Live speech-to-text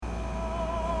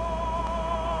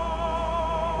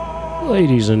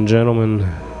Ladies and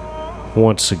gentlemen,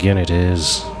 once again it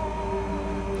is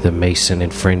the Mason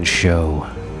and Friends show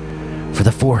for the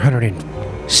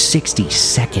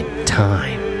 462nd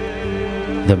time.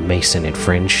 The Mason and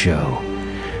Friends show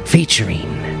featuring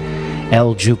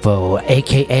El Jupo,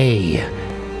 aka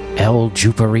El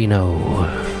Juperino.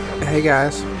 Hey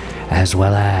guys. As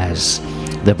well as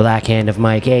the Black Hand of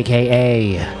Mike,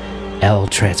 aka El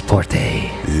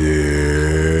Transporte.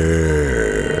 Yeah.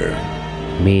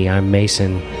 Me, I'm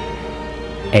Mason,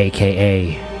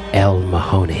 aka El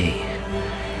Mahoney.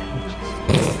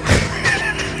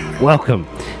 Welcome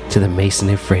to the Mason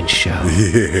and Friends show.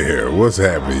 Yeah, what's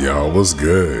happening, y'all? What's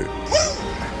good?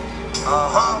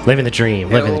 Living the dream,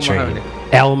 living the dream.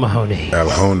 El Mahoney. El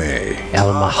Hone.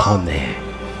 El Mahoney.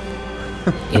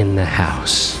 In the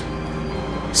house.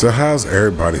 So how's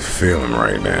everybody feeling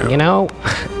right now? You know,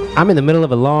 I'm in the middle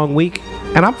of a long week,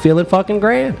 and I'm feeling fucking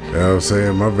grand. You know what I'm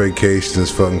saying? My vacation is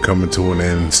fucking coming to an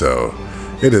end, so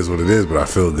it is what it is, but I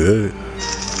feel good.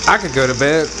 I could go to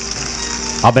bed.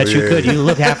 I'll bet you could. You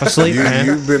look half asleep, man.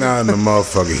 You've been out in the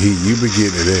motherfucking heat. You've been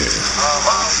getting it in.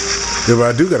 Yeah,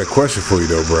 but I do got a question for you,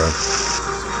 though, bro.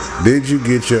 Did you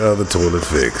get your other toilet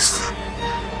fixed?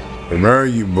 Remember,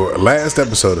 last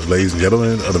episode of Ladies and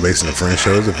Gentlemen of the Mason and Friends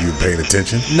shows, if you were paying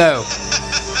attention. No.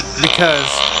 Because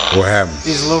what happened?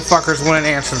 These little fuckers wouldn't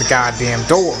answer the goddamn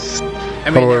door. I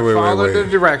mean, followed the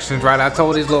directions, right? I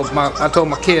told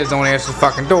my kids don't answer the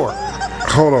fucking door.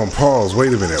 Hold on, pause. Wait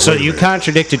a minute. So you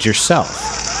contradicted yourself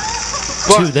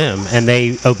to them, and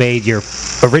they obeyed your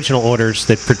original orders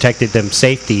that protected them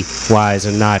safety-wise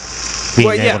and not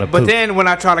being able to poop. But then when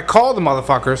I tried to call the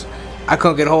motherfuckers, I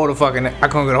couldn't get hold of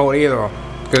either of them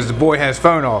because the boy had his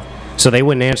phone off. So they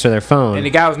wouldn't answer their phone. And the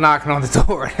guy was knocking on the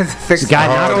door. The guy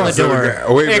knocked on the door.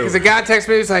 Yeah, because the guy texted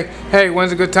me. He's like, "Hey,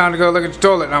 when's a good time to go look at your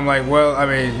toilet?" And I'm like, "Well, I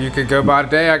mean, you could go by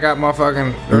today. I got my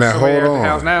fucking now hold at on. the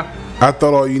house now." I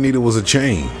thought all you needed was a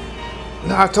chain.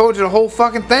 No, I told you the whole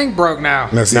fucking thing broke now.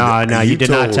 No, you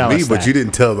did not tell us that. But you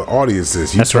didn't tell the audience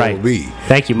this. You told me.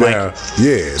 Thank you, Mike. Now,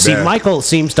 See, Michael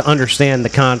seems to understand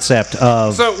the concept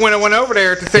of. So when I went over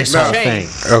there to fix the chain.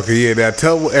 Okay, yeah. Now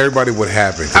tell everybody what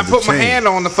happened. I put my hand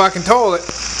on the fucking toilet,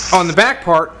 on the back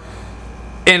part,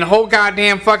 and the whole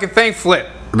goddamn fucking thing flipped.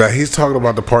 Now he's talking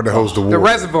about the part that holds the water. The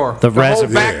reservoir. The whole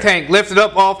back tank lifted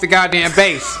up off the goddamn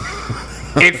base.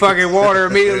 And fucking water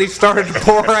immediately started to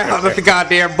pour out of the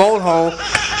goddamn bolt hole.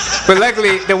 But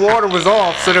luckily the water was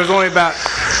off, so there was only about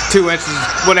 2 inches,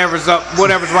 whatever's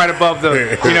right above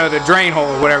the the drain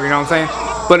hole or whatever, you know what I'm saying?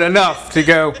 But enough to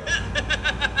go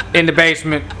in the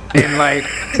basement and like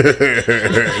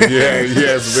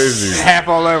busy. Half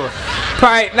all over.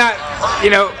 Probably not,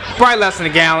 probably less than a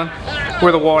gallon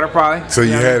worth of water, probably. So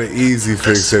you had an easy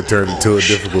fix that turned into a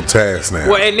difficult task now.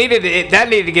 Well, that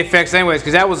needed to get fixed anyways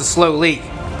because that was a slow leak.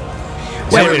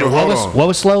 Wait a minute, what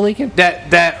was slow leaking?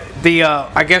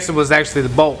 I guess it was actually the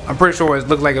bolt. I'm pretty sure it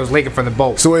looked like it was leaking from the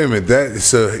bolt. So wait a minute,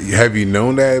 have you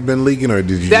known that had been leaking, or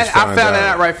did you just find out? I found that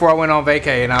out right before I went on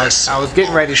vacay, and I was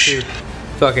getting ready to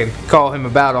fucking call him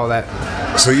about all that.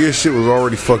 So your shit was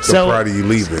already fucked up prior to you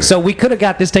leaving. So we could have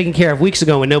got this taken care of weeks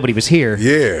ago when nobody was here.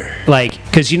 Yeah. Like,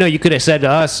 because you could have said to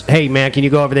us, "Hey man, can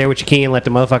you go over there with your key and let the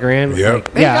motherfucker in?" Yep.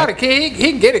 Like, he got a key.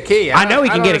 He can get a key. I know he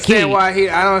can get a key. Why I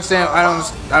don't understand. I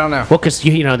don't know. Well, because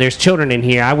there's children in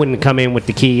here. I wouldn't come in with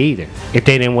the key either if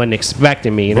they wasn't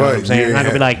expecting me. You know what I'm saying? I'm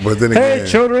gonna be like, "Hey,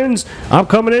 children's, I'm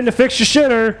coming in to fix your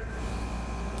shitter."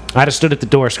 I'd have stood at the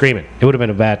door screaming. It would have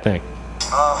been a bad thing.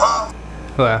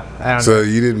 Well, I don't so know.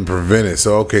 you didn't prevent it.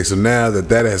 So okay, so now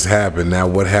that has happened, now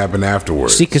what happened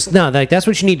afterwards? See, because that's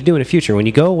what you need to do in the future. When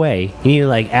you go away, you need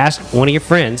to ask one of your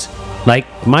friends, like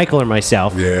Michael or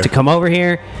myself, to come over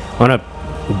here on a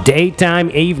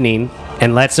daytime evening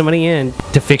and let somebody in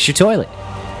to fix your toilet.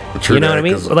 True, you know what I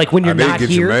mean? Like when you're not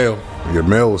here. Your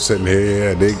mail was sitting here.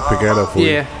 Yeah, they pick that up for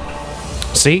you.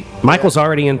 See, Michael's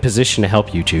already in position to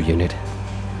help you, Jew Unit.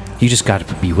 You just got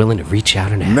to be willing to reach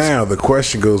out and ask. Now, the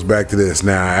question goes back to this.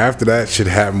 Now, after that shit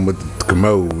happened with the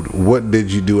commode, what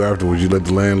did you do afterwards? You let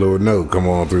the landlord know, come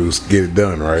on through, get it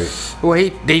done, right? Well, he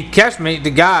catched me,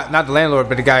 the guy, not the landlord,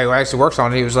 but the guy who actually works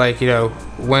on it. He was like,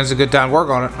 when's a good time to work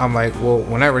on it? I'm like, well,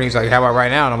 whenever. And he's like, how about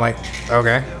right now? And I'm like,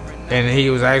 okay. And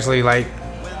he was actually like,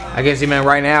 I guess he meant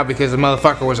right now because the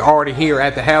motherfucker was already here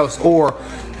at the house or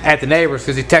at the neighbors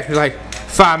because he texted me like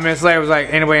 5 minutes later, was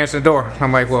like, ain't nobody answering the door.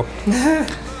 I'm like, well...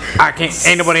 I can't.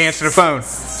 Ain't nobody answer the phone.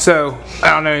 So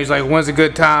I don't know. He's like, "When's a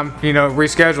good time?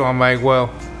 Reschedule." I'm like,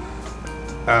 "Well,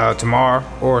 tomorrow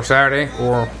or Saturday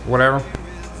or whatever."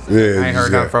 Yeah. I ain't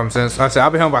heard nothing from him since. I said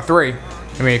I'll be home by 3. I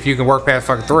mean, if you can work past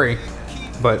fucking 3,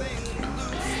 but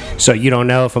So you don't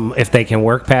know if they can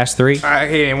work past 3? He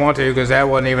didn't want to because that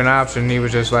wasn't even an option. He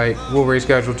was just like, we'll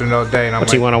reschedule to another day. And I'm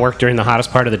But you want to work during the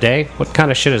hottest part of the day? What kind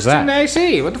of shit is that? It's in the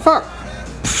AC. What the fuck?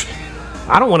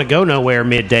 I don't want to go nowhere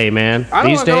midday, man. I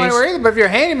don't want to go anywhere either, but if you're a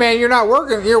handyman, you're not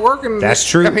working. You're working. That's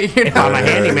true. I mean, if I'm a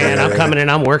handyman, I'm coming in,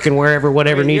 I'm working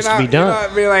whatever needs to be done. You're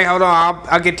not be like, hold on,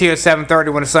 I'll get to you at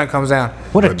 7:30 when the sun comes down.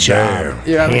 What a job.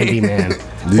 Handyman.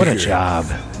 What a job.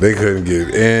 They couldn't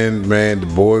get in, man. The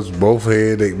boys both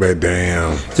had they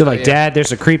damn. So like, Dad,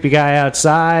 there's a creepy guy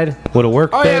outside with a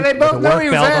work belt. Oh, yeah, they both know he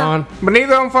was there. On. But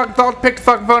neither of them fucking thought to pick the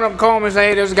fucking phone up and call him and say,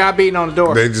 hey, there's a guy beating on the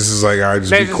door. They just is like, all right,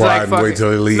 just be quiet and wait till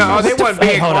they leave. No, they wasn't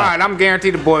being quiet. I'm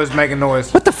guaranteed the boy was making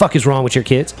noise. What the fuck is wrong with your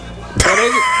kids?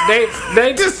 Well,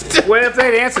 they just, well, if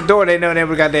they'd answered the door, they know they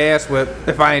would have got their ass whipped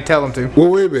if I didn't tell them to. Well,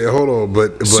 wait a minute, hold on,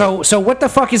 but so what the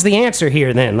fuck is the answer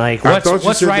here then? Like,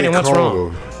 what's right and what's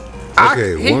wrong?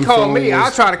 He called me. I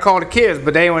try to call the kids,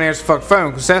 but they won't answer the fucking phone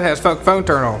because Seth has fucking phone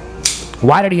turned off.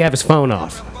 Why did he have his phone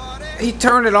off? He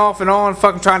turned it off and on,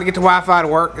 fucking trying to get the Wi-Fi to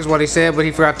work, is what he said, but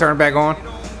he forgot to turn it back on.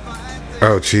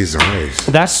 Oh, jeez, nice.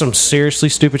 That's some seriously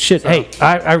stupid shit. Hey,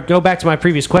 I go back to my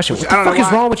previous question. What the fuck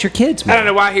is wrong with your kids, man? I don't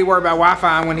know why he worried about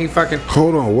Wi-Fi when he fucking.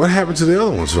 Hold on, what happened to the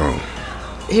other one's phone?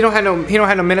 He don't have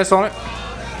no minutes on it.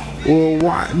 Well,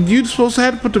 why? You supposed to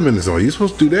have to put the minutes on. You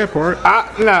supposed to do that part.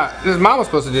 No, his mom was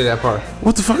supposed to do that part.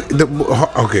 What the fuck?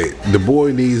 Okay, the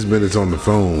boy needs minutes on the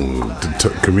phone to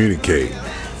communicate.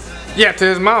 Yeah, to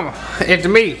his mama and to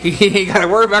me. He got to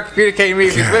worry about communicating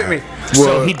with me if he's with me.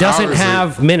 Well, so he doesn't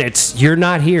have minutes. You're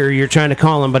not here. You're trying to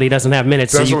call him, but he doesn't have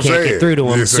minutes, so you can't get through to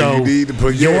him. Yeah, so you need to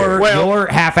put your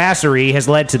half-assery has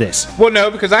led to this. Well, no,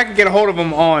 because I can get a hold of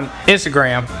him on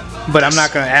Instagram, but I'm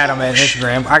not going to add him on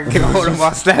Instagram. I can get a hold of him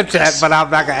on Snapchat, but I'm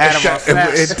not going to add him on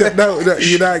Snapchat. No,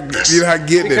 you're not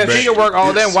getting it, because he can work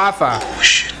all day Wi-Fi.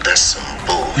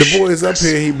 The boy is up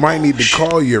here. He might need to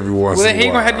call you every once in a while. Well, then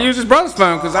he going to have to use his brother's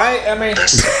phone, because I mean,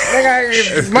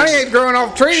 if money ain't growing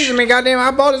off trees. I mean, goddamn,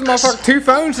 I bought this motherfucker 2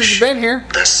 phones since he's been here.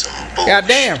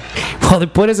 Goddamn. Well, they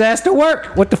put his ass to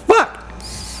work. What the fuck?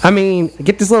 I mean,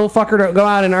 get this little fucker to go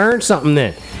out and earn something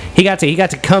then. He got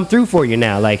to come through for you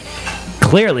now. Like,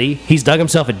 clearly, he's dug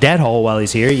himself a dead hole while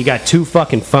he's here. You got 2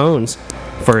 fucking phones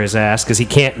for his ass because he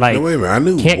can't, like, no, wait a minute. I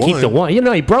knew can't keep the one. You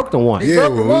know, he broke the one. Yeah,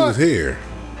 when we was here.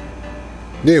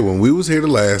 Yeah, when we was here the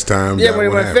last time. Yeah, when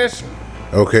he went fishing.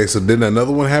 Okay, so didn't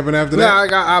another one happen after that?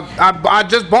 No, I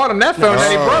just bought him that phone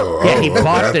that he broke. Yeah, he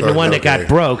bought the one that got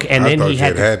broke, and then he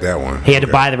had that one. He had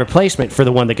to buy the replacement for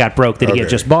the one that got broke that he had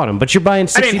just bought him. But you're buying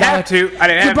 $60. I didn't have to.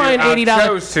 You're buying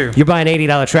 $80. You're buying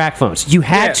 $80 track phones. You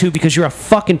had to because you're a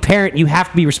fucking parent. You have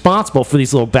to be responsible for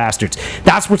these little bastards.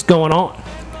 That's what's going on.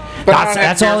 But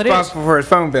that's all it is. Responsible for his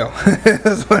phone bill.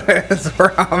 That's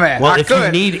where I'm at. Well,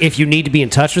 if you need to be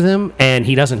in touch with him and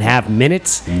he doesn't have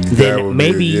minutes, then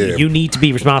maybe you need to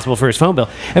be responsible for his phone bill,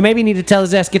 and maybe you need to tell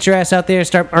his ass, get your ass out there and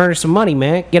start earning some money,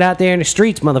 man. Get out there in the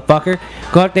streets, motherfucker.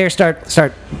 Go out there, start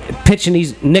pitching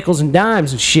these nickels and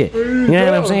dimes and shit. You know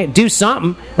what I'm saying? Do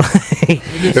something.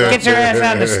 Get your ass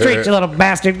out in the streets, you little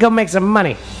bastard. Go make some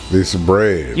money. Need some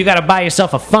bread. You got to buy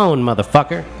yourself a phone,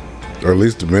 motherfucker. Or at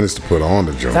least the minutes to put on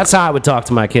the junk. That's how I would talk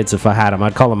to my kids if I had them.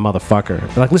 I'd call them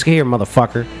motherfucker. Be like, listen here,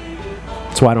 motherfucker.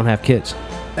 That's why I don't have kids.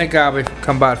 Thank God we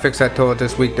come by to fix that toilet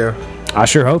this week, though. I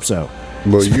sure hope so.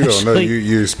 Well, you don't know.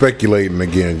 You're speculating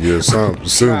again. You're assuming.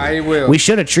 Nah, he will. We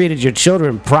should have treated your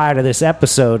children prior to this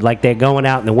episode like they're going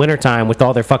out in the wintertime with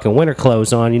all their fucking winter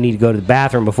clothes on. You need to go to the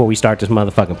bathroom before we start this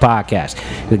motherfucking podcast.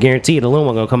 I guarantee you the little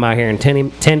one going to come out here in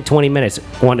 10, 20 minutes,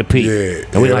 want to pee. Yeah,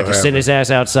 and we like to send his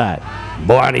ass outside.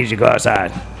 Boy, I need you to go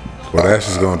outside. Well, that's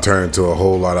just going to turn into a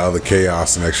whole lot of other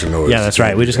chaos and extra noise. Yeah, that's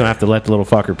right. We're just going to have to let the little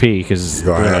fucker pee because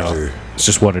it's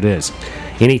just what it is.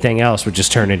 Anything else would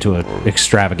just turn into an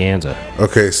extravaganza.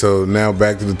 Okay, so now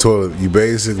back to the toilet. You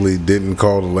basically didn't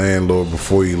call the landlord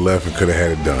before you left and could have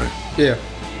had it done. Yeah.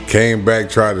 Came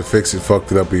back, tried to fix it,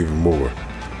 fucked it up even more.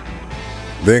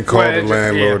 Then called the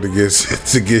landlord to get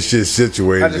shit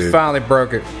situated. I just finally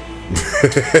broke it.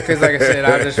 Because like I said,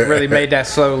 I just really made that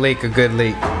slow leak a good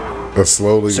leak.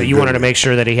 So you wanted to make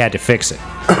sure that he had to fix it.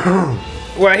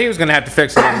 Well, he was going to have to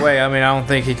fix it anyway. I mean, I don't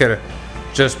think he could have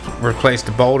just replaced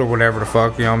the bolt or whatever the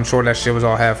fuck. You know, I'm sure that shit was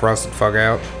all half rusted the fuck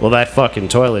out. Well, that fucking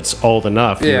toilet's old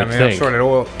enough. Yeah, I mean, I'm sure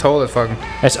that toilet fucking.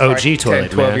 That's OG like toilet, 10,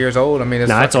 12 years old. I mean,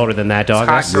 it's older than that, dog.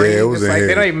 It's hot green. Yeah, it's like,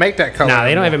 they don't even make that color. Nah,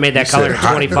 they don't even make that color in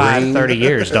 25, 30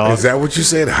 years, dog. Is that what you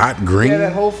said? Hot green? Yeah,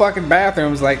 that whole fucking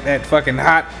bathroom's like that fucking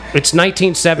hot. It's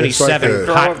 1977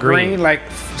 hot green. Like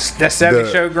that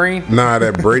 70 show green? Nah,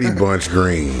 that Brady Bunch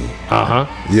green. Uh-huh.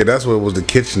 Yeah, that's what was the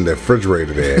kitchen, that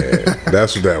refrigerator they had.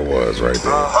 That's what that was right there.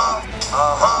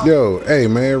 Yo, hey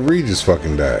man, Regis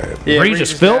fucking died. Yeah,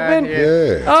 Regis Philbin?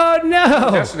 Yeah. Oh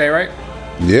no. Yesterday, right?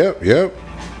 Yep.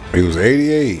 He was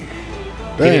 88. Damn.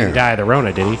 He didn't die of the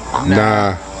Rona, did he?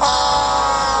 Nah.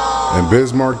 And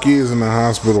Biz Markie is in the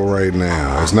hospital right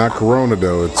now. It's not Corona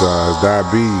though. It's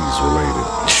diabetes related.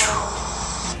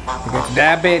 You got the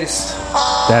diabetes.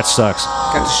 That sucks.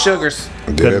 Got the sugars.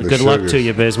 Good luck to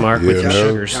you, Bismarck, with your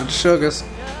sugars. Got the sugars.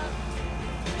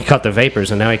 He caught the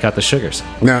vapors and now he caught the sugars.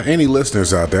 Now, any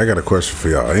listeners out there, I got a question for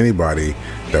y'all. Anybody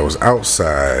that was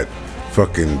outside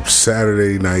fucking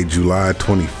Saturday night, July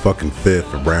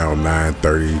 25th, around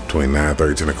 9:30, between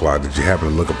 9:30 10 o'clock, did you happen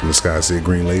to look up in the sky and see a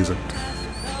green laser?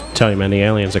 Tell you, man, the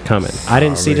aliens are coming. I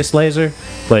didn't see this laser,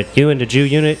 but you and the Jew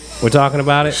unit were talking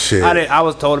about it. Shit. I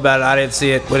was told about it. I didn't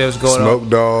see it when it was going on. Smoke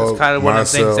Dog, It's kind of one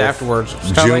of the things afterwards.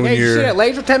 It's kind of like, hey, you see that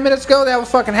laser 10 minutes ago? That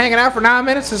was fucking hanging out for 9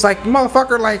 minutes. It's like, you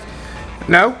motherfucker, like,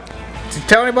 no. Did you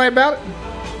tell anybody about it?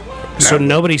 No. So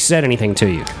nobody said anything to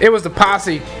you. It was the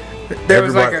posse. There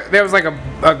was like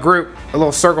a group, a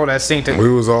little circle that seen it. We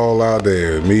was all out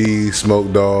there. Me,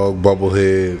 Smoke Dog,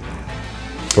 Bubblehead,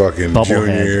 fucking Bubblehead.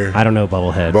 Junior. I don't know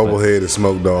Bubblehead. Bubblehead is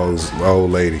Smoke Dog's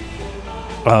old lady.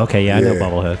 Oh, okay, yeah, I know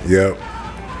Bubblehead. Yep.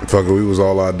 Fucking, we was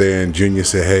all out there, and Junior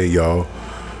said, "Hey, y'all,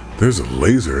 there's a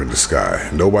laser in the sky."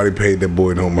 Nobody paid that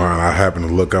boy no mind. I happened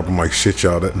to look up. I'm like, "Shit,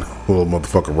 y'all, that little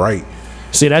motherfucker right."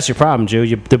 See, that's your problem,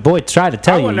 Jew. The boy tried to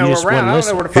tell you. You just wouldn't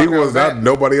listen. He was not.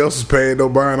 Nobody else was paying no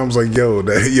mind. I was like, "Yo,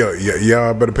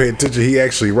 y'all better pay attention." He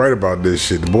actually right about this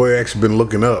shit. The boy actually been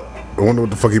looking up. I wonder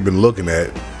what the fuck he been looking at.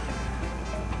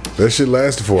 That shit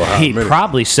lasted for a hot minute. He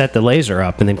probably set the laser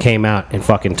up and then came out and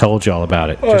fucking told y'all about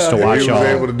it, just to watch y'all. He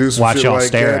was able to do some watch shit y'all like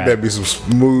stare that. at. That'd be some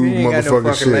smooth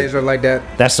motherfucking shit. Laser like that.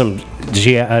 That's some.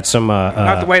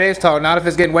 Not the way they talk. Not if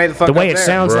it's getting way the fuck. The way up it there.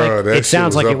 sounds Bruh, like. It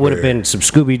sounds like it would have been some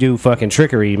Scooby Doo fucking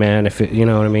trickery, man. If it, you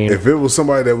know what I mean. If it was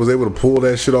somebody that was able to pull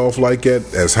that shit off like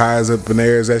that, as high as up in the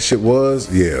air as that shit was,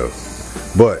 yeah.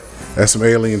 But that's some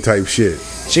alien type shit.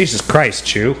 Jesus Christ,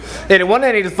 Chew. And it wasn't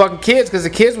any of the fucking kids, because the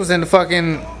kids was in the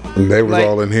fucking. And they was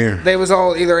all in here. They was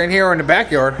all either in here or in the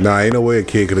backyard. Nah, ain't no way a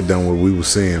kid could have done what we was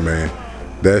seeing, man.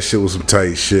 That shit was some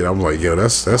tight shit. I'm like, yo,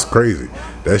 that's crazy.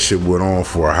 That shit went on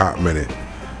for a hot minute.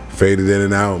 Faded in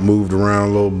and out, moved around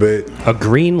a little bit. A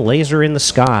green laser in the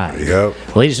sky.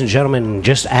 Yep. Ladies and gentlemen,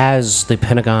 just as the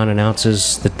Pentagon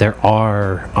announces that there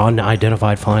are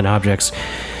unidentified flying objects,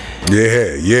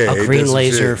 yeah, a green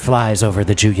laser flies over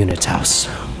the Jew unit's house.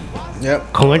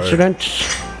 Yep.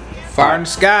 Coincidence? Fire in the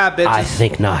sky, bitches. I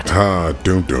think not.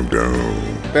 Doom.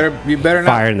 You better not.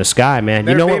 Fire in the sky, man.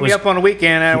 Better You know beat what was me up on the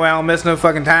weekend, that way I don't miss no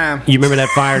fucking time. You remember that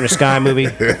Fire in the Sky movie?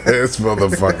 This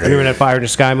motherfucker. You remember that Fire in the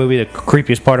Sky movie? The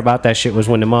creepiest part about that shit was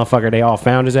when the motherfucker, they all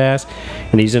found his ass,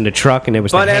 and he's in the truck, and it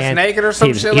was butt the ass hand. naked or some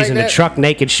he's, shit he's like in that? the truck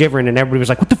naked, shivering, and everybody was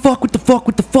like, what the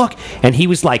fuck? And he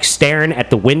was like staring at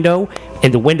the window,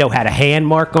 and the window had a hand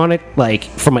mark on it, like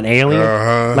from an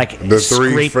alien. Like the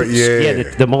three,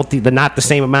 the not the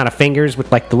same amount of fingers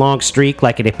with like the long streak,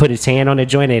 like, and it put his hand on the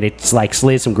joint, and it's like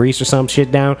slid some grease or some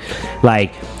shit down.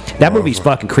 Like, that movie's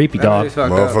fucking creepy, dog.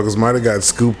 Motherfuckers might have got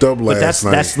scooped up last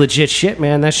night. That's legit shit,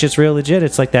 man. That shit's real legit.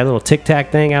 It's like that little Tic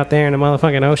Tac thing out there in the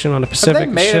motherfucking ocean on the Pacific. Have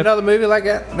they made another movie like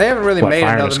that? They haven't really made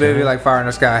another movie like Fire in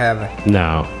the Sky, have they?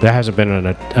 No, there hasn't been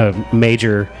a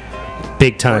major,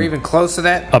 big time, or even close to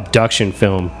that abduction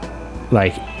film,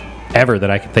 like, ever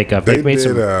that I can think of. They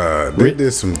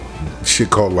did some shit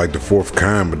called like The Fourth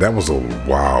Kind, but that was a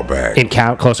while back.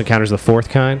 Close Encounters of the Fourth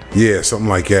Kind. Yeah, something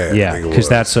like that. Yeah, because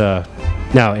that's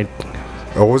no.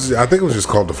 Was it? I think it was just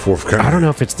called The Fourth Kind. I don't know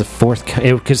if it's The Fourth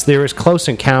Kind, because there is Close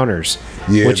Encounters,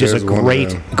 which is a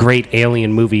great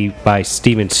alien movie by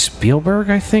Steven Spielberg,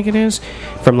 I think it is,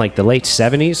 from like the late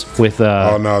 70s with.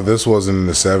 Oh no, this wasn't in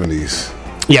the 70s.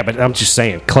 Yeah, but I'm just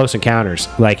saying, Close Encounters,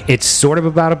 like, it's sort of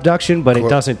about abduction, but it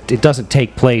doesn't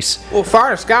take place. Well,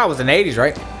 Fire in the Sky was in the 80s,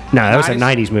 right? No, that was a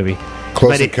 90s movie.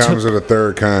 Close Encounters of the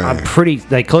Third Kind.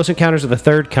 Close Encounters of the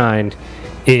Third Kind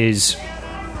is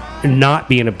not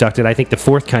being abducted. I think the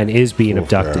Fourth Kind is being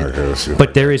abducted.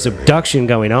 But there is abduction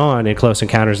going on in Close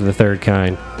Encounters of the Third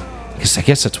Kind. Because I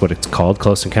guess that's what it's called,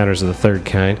 Close Encounters of the Third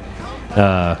Kind.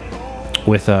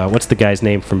 With, what's the guy's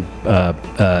name from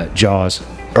Jaws?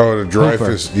 Oh, the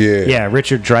Dreyfuss, yeah. Yeah,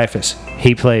 Richard Dreyfuss.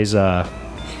 He plays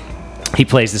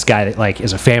this guy that, like,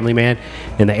 is a family man,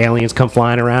 and the aliens come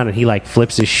flying around, and he, like,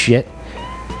 flips his shit.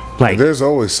 Like, there's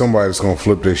always somebody that's gonna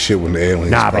flip their shit when the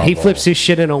aliens. Nah, but he flips his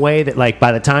shit in a way that, like,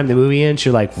 by the time the movie ends,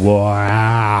 you're like,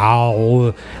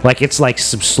 wow. Like, it's like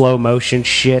some slow motion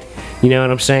shit. You know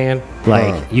what I'm saying?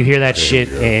 Like, you hear that shit,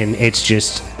 and it's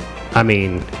just, I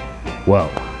mean, whoa.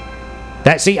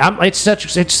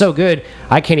 It's so good.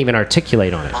 I can't even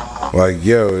articulate on it. Like,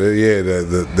 yo,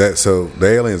 yeah, so the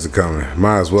aliens are coming.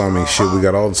 Might as well. I mean, shit, we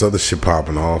got all this other shit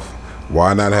popping off.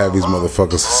 Why not have these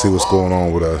motherfuckers see what's going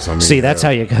on with us? I mean, that's how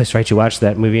you guys, right? You watch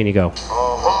that movie and you go,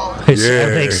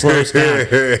 everything slows down.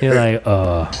 You're like,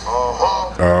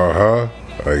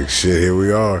 like, shit, here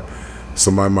we are.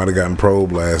 Somebody might have gotten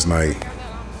probed last night.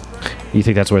 You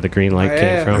think that's where the green light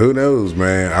came from? Who knows,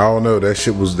 man? I don't know. That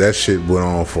shit went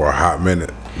on for a hot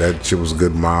minute. That shit was a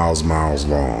good miles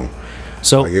long.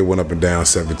 So like, it went up and down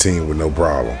 17 with no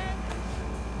problem.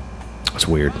 That's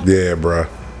weird. Yeah, bruh.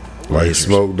 Like,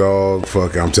 Smoke Dog,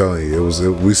 fuck, I'm telling you,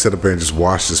 we sat up there and just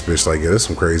watched this bitch like, yeah, this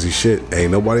some crazy shit.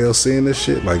 Ain't nobody else seeing this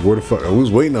shit? Like, where the fuck? We was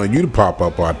waiting on you to pop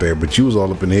up out there, but you was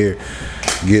all up in here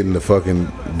getting the fucking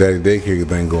daddy daycare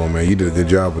thing going, man. You did a good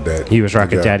job with that. He was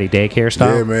rocking daddy daycare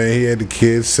style? Yeah, man. He had the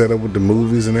kids set up with the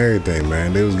movies and everything,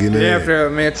 man. They was getting it. Yeah, after,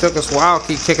 man, it took us a while to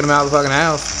keep kicking them out of the fucking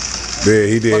house. Yeah,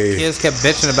 he did. The kids kept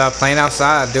bitching about playing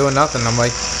outside, doing nothing. I'm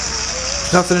like,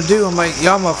 there's nothing to do. I'm like,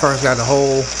 y'all motherfuckers got the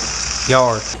whole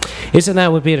yard. Isn't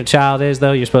that what being a child is,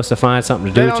 though? You're supposed to find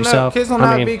something to do with yourself. Kids don't know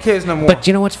how to be kids no more. But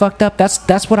you know what's fucked up?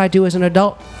 That's what I do as an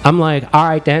adult. I'm like, all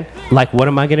right then. Like, what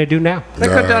am I gonna do now? They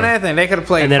could have done anything. They could have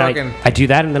played and then fucking. I do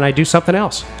that, and then I do something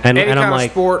else. And any I'm kind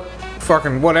like, of sport,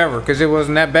 fucking whatever, because it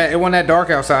wasn't that bad. It wasn't that dark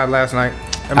outside last night.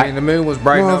 I mean, the moon was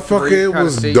bright enough. It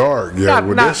was dark. Yeah,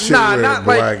 when that shit went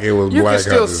black, it was black. You can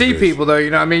still see people though. You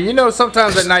know what I mean? You know,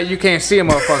 sometimes at night you can't see a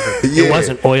motherfucker. It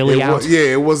wasn't oily out.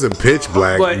 It wasn't pitch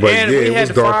black, but yeah, it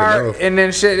was dark enough. And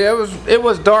then shit, it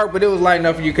was dark, but it was light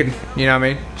enough you could, you know what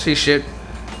I mean, see shit.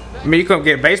 I mean, you couldn't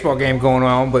get a baseball game going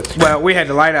on, but we had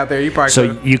the light out there. You probably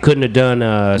could've. You couldn't have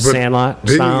done Sandlot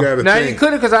style. No, you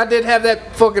couldn't, because I did have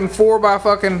that fucking 4x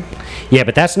fucking. Yeah,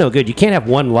 but that's no good. You can't have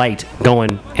one light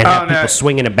going and have people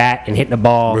swinging a bat and hitting a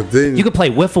ball. But then, you could play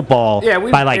wiffle ball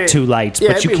by like 2 lights,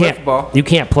 but you can't. You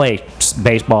can't play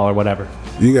baseball or whatever.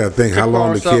 You gotta think how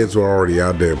long the kids were already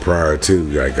out there prior to.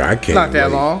 Like, I can't. Not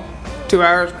that long. 2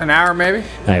 hours, an hour maybe.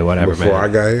 Hey, whatever. Before man. I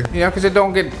got here. Yeah, because it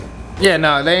don't get. Yeah,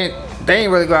 no, they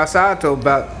ain't really go outside till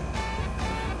about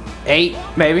 8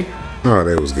 maybe. Oh,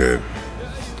 that was good.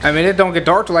 I mean, it don't get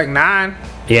dark till like 9.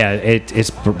 Yeah, it's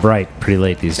bright pretty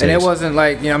late these days. And it wasn't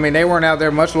like, you know, I mean, they weren't out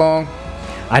there much long.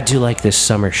 I do like this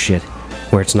summer shit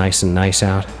where it's nice and nice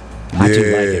out. I do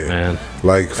like it, man.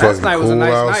 Like fucking night was cool a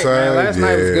nice outside. Night, man. Last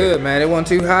night was good, man. It wasn't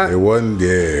too hot. It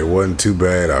wasn't too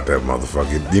bad out that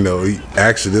motherfucker. You know,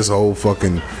 actually, this whole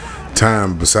fucking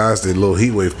time, besides the little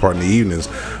heat wave part in the evenings,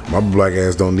 my black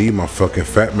ass don't need my fucking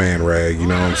fat man rag. You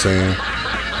know what I'm saying?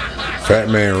 Fat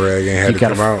man rag ain't had to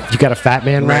come out. You got a fat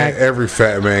man rag? Every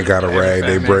fat man got a rag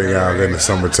they bring out in the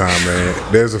summertime,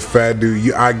 man. There's a fat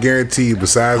dude. I guarantee you,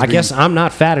 besides I guess I'm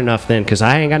not fat enough then, because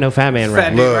I ain't got no fat man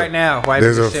rag. Fat dude right now.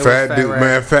 There's a fat dude.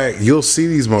 Matter of fact, you'll see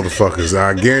these motherfuckers.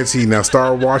 I guarantee you. Now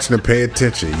start watching and pay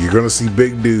attention. You're going to see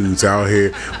big dudes out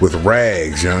here with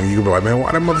rags, young. You'll be like, man,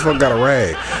 why that motherfucker got a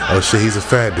rag? Oh, shit, he's a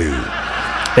fat dude.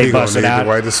 They bust it out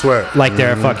wipe the sweat. like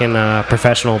they're a fucking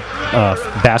professional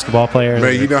basketball player.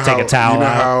 Man, you know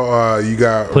how you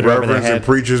got reverends and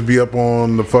preachers be up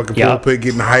on the fucking pulpit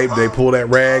getting hyped. They pull that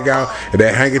rag out and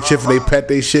that handkerchief and they pet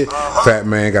they shit. Fat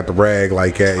man got the rag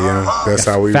like that, you know. That's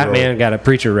how we. Fat roll. Man got a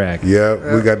preacher rag. Yep,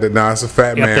 we got the. Nah, it's a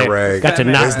fat man rag. Got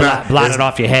to blot it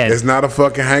off your head. It's not a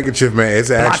fucking handkerchief, man. It's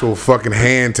an actual fucking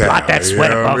hand towel. Blot that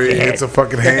sweat off your head. It's a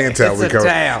fucking hand towel. It's a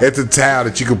towel. It's a towel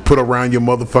that you can put around your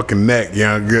motherfucking neck, you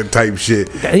know, good type shit.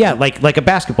 Yeah, like a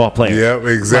basketball player. Yep,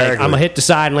 exactly. Like, I'm gonna hit the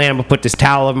side lane. I'm gonna put this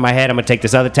towel over my head. I'm gonna take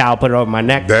this other towel, put it over my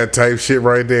neck. That type shit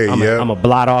right there. I'm gonna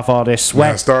blot off all this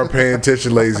sweat. Now start paying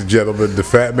attention, ladies and gentlemen. When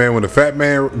the fat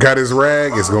man got his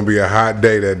rag, it's gonna be a hot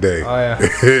day that day. Oh yeah.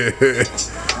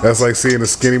 That's like seeing a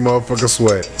skinny motherfucker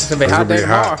sweat. It's gonna be hot day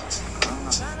tomorrow.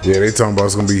 Yeah, they talking about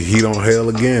it's gonna be heat on hell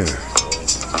again.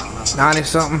 90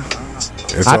 something.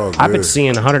 I've been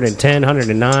seeing 110,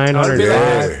 109,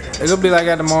 105. It'll be like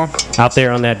that tomorrow. Out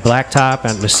there on that blacktop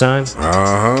out in the sun.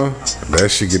 That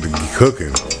shit get to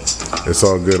cooking. It's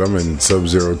all good. I'm in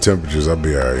sub-zero temperatures. I'll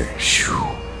be alright.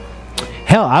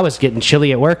 Hell, I was getting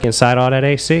chilly at work inside all that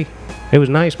AC. It was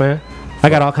nice, man. I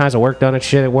got all kinds of work done and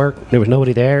shit at work. There was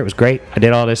nobody there. It was great. I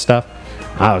did all this stuff.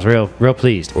 I was real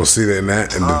pleased. Well, see and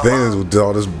the thing is with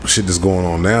all this shit that's going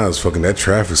on now is fucking that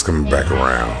traffic's coming back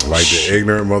around. Like the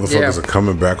ignorant motherfuckers are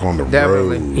coming back on the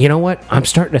road. You know what? I'm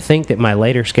starting to think that my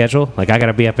later schedule, like I got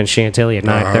to be up in Chantilly at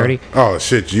 9:30. Oh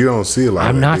shit, you don't see a lot.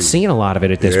 I'm not seeing a lot of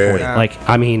it at this point. Like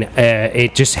I mean,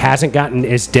 it just hasn't gotten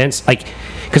as dense. Like,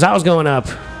 because I was going up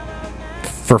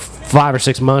for 5 or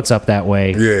 6 months up that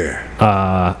way.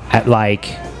 Yeah. At like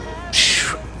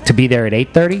to be there at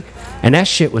 8:30. And that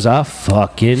shit was a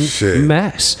fucking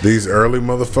mess. These early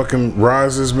motherfucking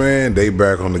risers, man, they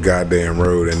back on the goddamn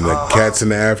road. And the cats in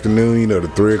the afternoon, the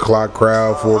 3 o'clock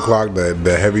crowd, 4 o'clock,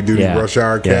 the heavy duty rush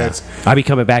hour cats. I be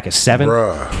coming back at 7.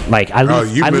 Bruh. Like I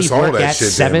leave work at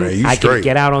 7. Then, I can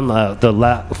get out on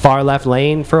the far left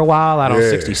lane for a while, out on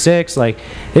 66. Like,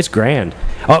 it's grand.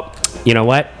 Oh, you know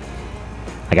what?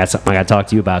 I got something I got to talk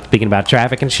to you about. Speaking about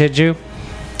traffic and shit, Jew.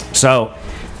 So,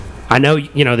 I know,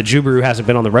 the Jubaru hasn't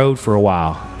been on the road for a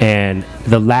while. And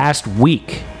the last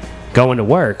week, going to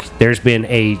work, there's been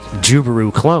a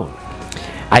Jubaru clone.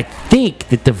 I think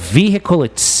that the vehicle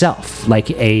itself, like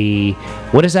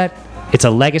what is that? It's a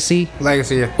Legacy?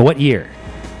 Legacy, yeah. What year?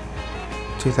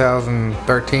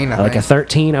 2013, I think. Like a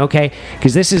 13, okay.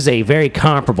 Because this is a very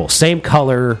comparable. Same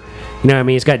color, you know what I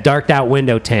mean? It's got darked out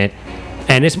window tint.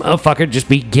 And this motherfucker just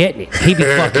be getting it. He be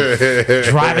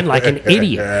fucking driving like an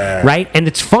idiot, right? And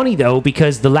it's funny, though,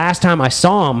 because the last time I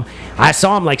saw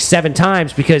him like 7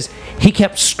 times because he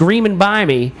kept screaming by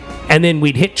me, and then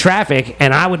we'd hit traffic,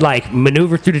 and I would, like,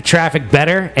 maneuver through the traffic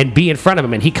better and be in front of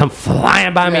him, and he'd come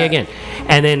flying by me again.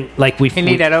 And then, like, He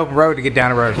need that open road to get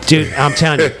down the road. Dude, I'm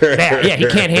telling you. Yeah, he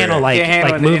can't handle,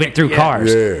 like moving through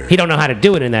cars. Yeah. He don't know how to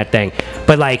do it in that thing.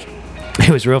 But, like,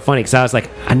 it was real funny because I was like,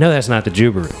 I know that's not the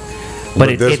Jubaru. But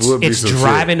it's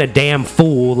driving a damn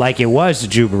fool like it was the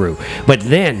Jubaru. But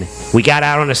then we got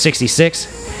out on a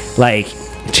 66. Like,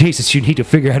 Jesus, you need to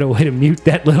figure out a way to mute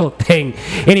that little thing.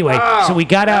 Anyway, so we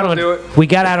got out on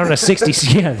a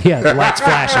 60. Yeah, the lights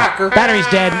flashing. Battery's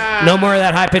dead. No more of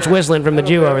that high pitched whistling from the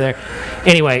Jew over there.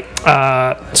 Anyway,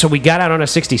 so we got out on a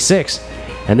 66.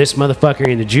 And this motherfucker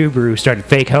in the Jubaru started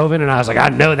fake hoving, and I was like, I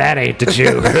know that ain't the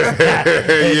Jew.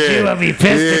 The Jew will be pissed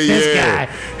at this guy.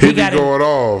 He be going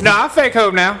off. No, I fake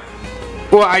hove now.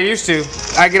 Well, I used to.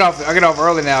 I get off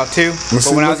early now too.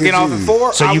 But when I was getting off at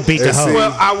 4, so you beat the hove.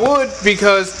 Well, I would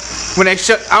because when I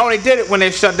only did it when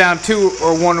they shut down 2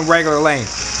 or 1 regular lane.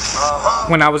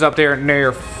 When I was up there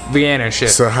near Vienna and shit.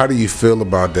 So how do you feel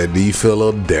about that? Do you feel a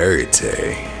little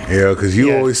dirty? Yeah, because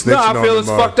you always snitching on them. No, I feel it's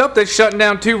fucked up. They're shutting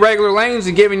down 2 regular lanes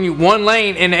and giving you 1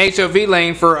 lane in the HOV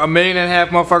lane for 1.5 million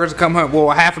motherfuckers to come home. Well,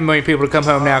 500,000 people to come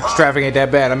home now because traffic ain't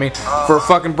that bad. I mean, for a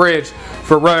fucking bridge,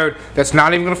 for a road that's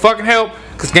not even going to fucking help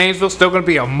because Gainesville's still going to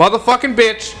be a motherfucking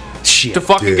bitch to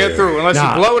fucking get through. Unless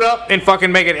you blow it up and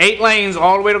fucking make it 8 lanes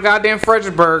all the way to goddamn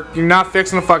Fredericksburg, you're not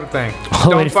fixing the fucking thing. All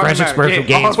the way to Fredericksburg from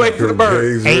Gainesville. All the way to the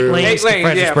bird. 8 lanes to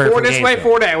Fredericksburg 4 this way,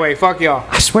 4 that way. Fuck y'all.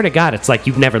 I swear to God, it's like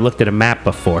you've never looked at a map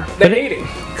before. They need it.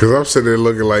 Because I'm sitting there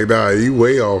looking like, nah, you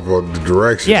way off on the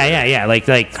direction. Yeah. Like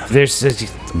there's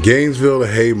Gainesville to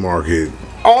Haymarket.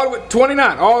 All the way,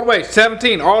 29, all the way,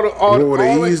 17,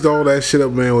 they eased all that shit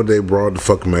up, man, when they brought the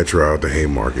fucking Metro out to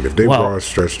Haymarket. If they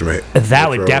stretched them that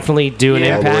would definitely do an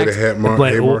impact. All the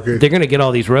way to Haymarket. They're going to get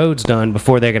all these roads done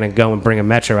before they're going to go and bring a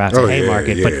Metro out to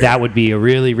Haymarket. Yeah. But that would be a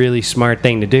really, really smart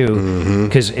thing to do.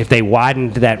 Because if they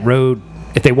widened that road,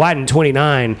 if they widened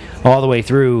 29 all the way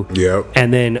through,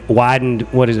 and then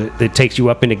widened, what is it, that takes you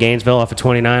up into Gainesville off of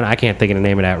 29? I can't think of the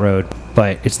name of that road,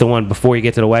 but it's the one before you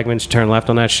get to the Wegmans, you turn left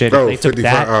on that shit. Oh,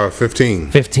 15.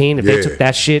 If they took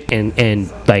that shit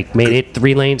and like made it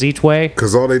 3 lanes each way.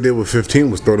 Because all they did with 15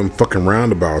 was throw them fucking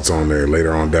roundabouts on there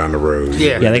later on down the road.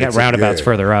 Yeah, they got roundabouts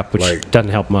further up, which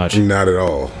doesn't help much. Not at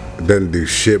all. Doesn't do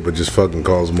shit but just fucking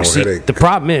cause more headache. The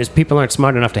problem is people aren't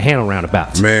smart enough to handle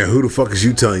roundabouts. Man, who the fuck is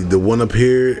you telling? The one up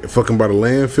here fucking by the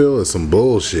landfill is some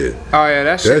bullshit. Oh yeah,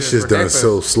 that shit's done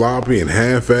so sloppy and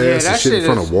half-assed. The shit in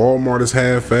front of Walmart is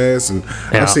half-assed, and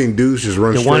I've seen dudes just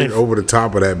run straight over the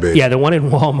top of that bitch. Yeah, the one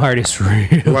in Walmart is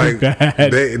really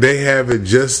bad. They have it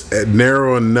just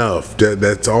narrow enough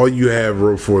that's all you have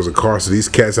room for is a car. So these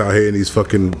cats out here in these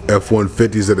fucking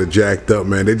F-150s that are jacked up,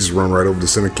 man, they just run right over the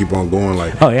center, keep on going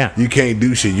like. Oh yeah. You can't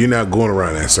do shit. You're not going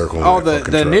around that circle.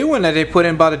 The new one that they put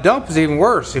in by the dump is even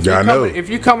worse. If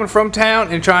you're coming from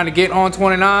town and trying to get on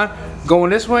 29,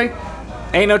 going this way,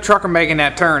 ain't no trucker making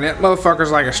that turn. That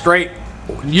motherfucker's like a straight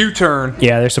U-turn.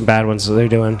 Yeah, there's some bad ones that they're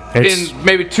doing. In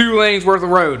maybe 2 lanes worth of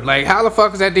road. Like, how the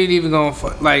fuck is that dude even going?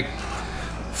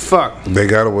 Fuck. They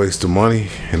gotta waste the money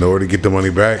in order to get the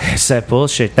money back. It's that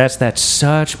bullshit. That's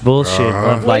such bullshit.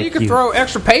 You can throw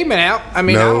extra pavement out. I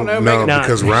mean, I don't know. No,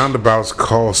 because roundabouts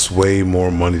cost way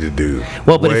more money to do.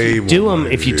 Well, but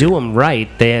if you do them right,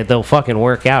 they'll fucking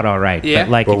work out all right. Yeah.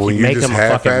 But if you make them a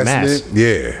fucking mess,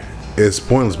 it's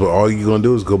pointless. But all you're gonna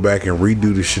do is go back and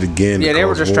redo the shit again. Yeah, they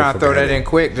were just trying to throw that in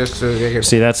quick just to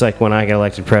see. That's like when I get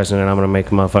elected president, I'm gonna make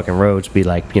motherfucking roads be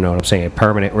like, you know what I'm saying,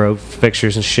 permanent road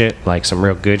fixtures and shit, like some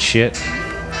real good shit.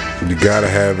 You gotta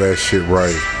have that shit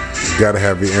right. You gotta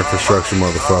have your infrastructure,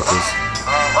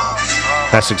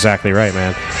 motherfuckers. That's exactly right,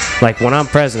 man. Like when I'm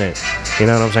president, You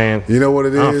know what I'm saying? You know what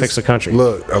it is? I'll fix the country.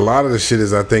 Look, a lot of the shit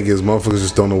is, I think, is motherfuckers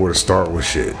just don't know where to start with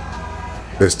shit.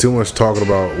 There's too much talking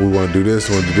about we want to do this,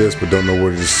 but don't know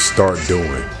where to just start doing.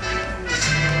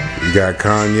 You got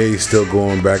Kanye still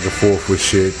going back and forth with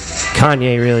shit.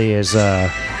 Kanye really is.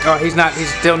 Oh, he's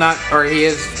still not, or he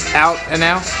is out and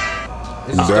now?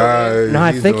 No,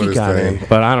 I think he got in,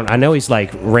 but I know he's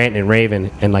like ranting and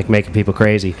raving and like making people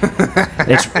crazy.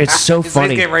 It's so funny.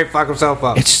 He's getting ready to fuck himself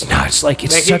up. It's like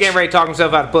he's getting ready to talk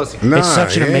himself out of pussy. Nah, it's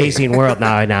such an amazing world.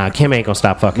 Nah, Kim ain't gonna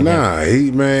stop fucking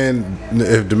him.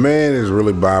 If the man is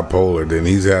really bipolar, then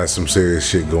he's had some serious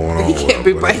shit going on.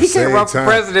 He can't run for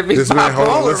president if he's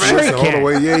bipolar,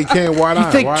 man. Yeah, he can't. Why not?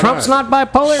 You think Trump's not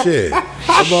bipolar? Shit, the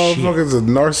motherfucker's a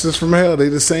narcissist from hell. They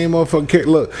the same motherfucker.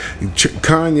 Look,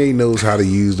 Kanye knows how to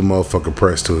use the motherfucker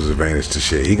press to his advantage to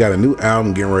shit. He got a new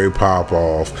album getting ready to pop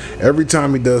off. Every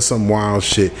time he does some wild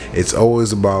shit, it's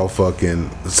always about fucking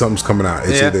something's coming out.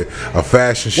 It's either a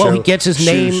fashion show. Well, he gets his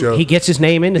name. Show. He gets his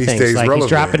name into things. Like relevant. He's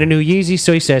dropping a new Yeezy,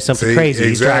 so he says something crazy. Exactly.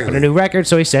 He's dropping a new record,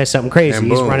 so he says something crazy. And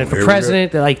he's running for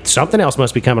president. Like something else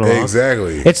must be coming along.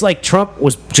 Exactly. It's like Trump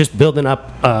was just building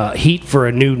up heat for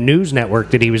a new news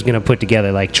network that he was going to put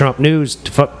together, like Trump News,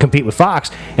 to compete with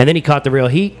Fox, and then he caught the real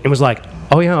heat and was like,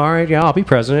 oh yeah, all right, yeah, I'll be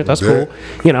president. That's cool.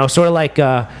 You know, sort of like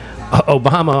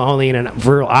Obama, only in a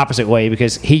real opposite way,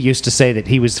 because he used to say that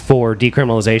he was for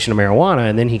decriminalization of marijuana,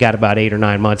 and then he got about 8 or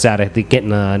 9 months out of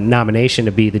getting a nomination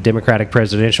to be the Democratic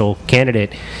presidential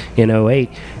candidate in 2008,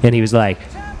 and he was like,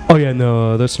 oh yeah,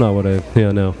 no, that's not what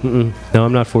no,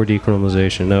 I'm not for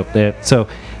decriminalization. Nope. So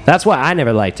that's why I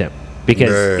never liked him.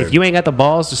 Because if you ain't got the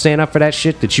balls to stand up for that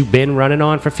shit that you've been running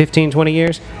on for 15, 20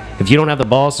 years, if you don't have the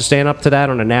balls to stand up to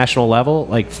that on a national level,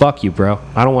 like, fuck you, bro.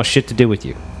 I don't want shit to do with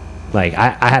you. Like,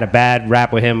 I had a bad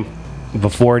rap with him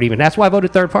before it even... That's why I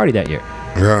voted third party that year.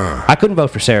 Yeah. I couldn't vote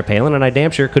for Sarah Palin, and I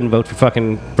damn sure couldn't vote for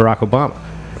fucking Barack Obama.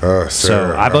 Sarah,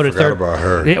 so I voted third. About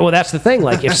her. Yeah, well, that's the thing.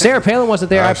 Like, if Sarah Palin wasn't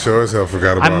there, I sure as hell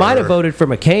forgot about her. I might have voted for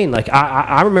McCain. Like,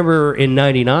 I remember in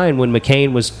 '99 when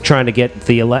McCain was trying to get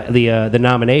the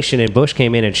nomination, and Bush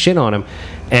came in and shit on him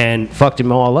and fucked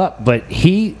him all up. But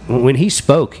when he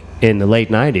spoke in the late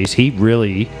 '90s, he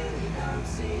really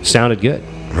sounded good.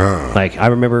 Like, I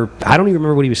don't even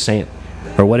remember what he was saying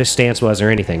or what his stance was or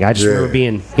anything. I just remember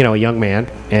being, a young man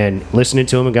and listening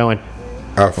to him and going,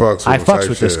 I fucks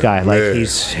with this guy. Like,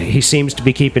 he seems to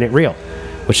be keeping it real,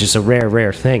 which is a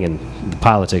rare thing in the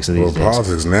politics of these days.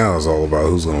 Politics now is all about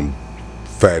who's going to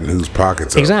fatten whose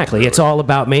pockets up. Exactly. It's all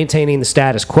about maintaining the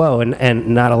status quo and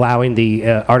not allowing the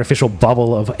artificial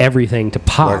bubble of everything to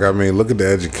pop. Like, I mean, look at the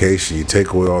education. You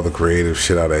take away all the creative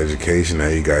shit out of education, now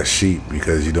you got sheep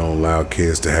because you don't allow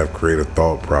kids to have creative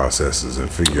thought processes and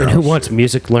figure out who wants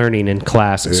music learning in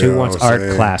classes? Who wants art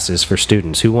classes for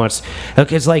students? Who wants...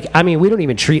 It's like, I mean, we don't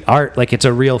even treat art like it's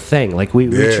a real thing. Like, we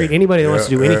treat anybody that wants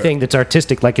to do anything that's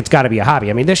artistic like it's got to be a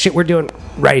hobby. I mean, this shit we're doing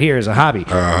right here is a hobby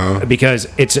because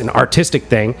it's an artistic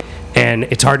thing, and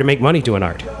it's hard to make money doing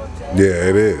art. Yeah,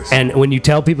 it is. And when you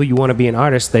tell people you want to be an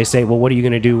artist, they say, well, what are you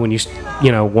going to do when you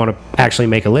want to actually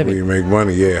make a living? When you make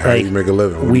money, how do you make a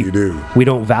living? What do you do? We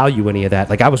don't value any of that.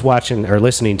 Like, I was watching or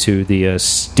listening to the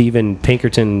Steven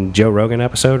Pinkerton Joe Rogan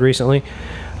episode recently.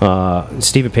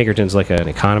 Steven Pinkerton's like an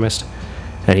economist,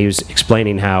 and he was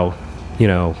explaining how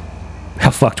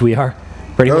fucked we are.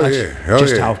 Pretty much.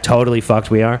 How totally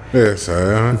fucked we are. Yes, you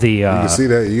can see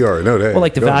that. You already know that. Well,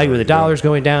 like the value of the dollar's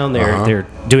going down. They're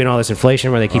doing all this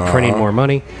inflation where they keep printing more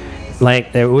money.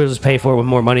 Like, we'll just pay for it with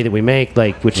more money that we make,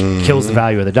 like, which kills the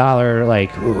value of the dollar.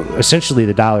 Like, essentially,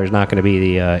 the dollar is not going to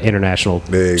be the international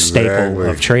staple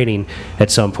of trading at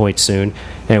some point soon.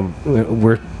 And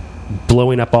we're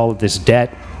blowing up all of this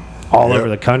debt all over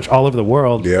the country, all over the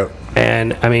world. Yep.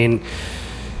 And I mean,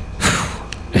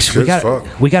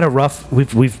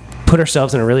 we've put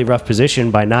ourselves in a really rough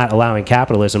position by not allowing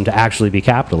capitalism to actually be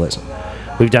capitalism.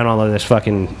 We've done all of this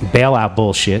fucking bailout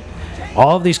bullshit.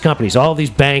 All of these companies, all of these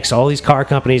banks, all these car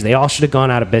companies, they all should have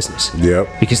gone out of business. Yep.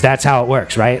 Because that's how it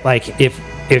works, right? Like, if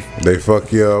they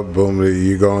fuck you up, boom,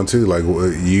 you're going too. Like,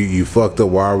 you fucked up.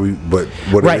 Why are we? But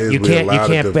what right, it is, you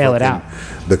can't bail it out.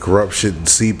 The corruption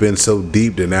seep in so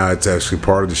deep that now it's actually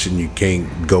part of the shit and you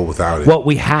can't go without it. Well,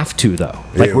 we have to, though.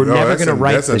 Like, we're never going to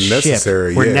right the ship.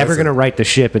 We're never going to right the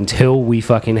ship until we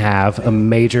fucking have a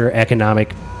major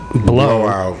economic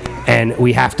blowout, and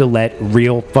we have to let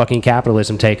real fucking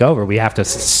capitalism take over. We have to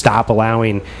stop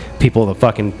allowing people to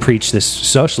fucking preach this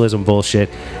socialism bullshit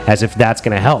as if that's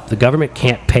going to help. The government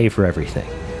can't pay for everything.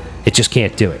 It just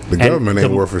can't do it. The government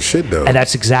ain't worth a shit, though. And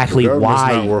that's exactly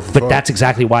why. But that's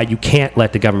exactly why you can't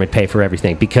let the government pay for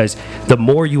everything. Because the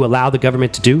more you allow the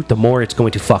government to do, the more it's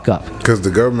going to fuck up. Because the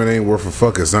government ain't worth a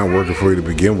fuck. It's not working for you to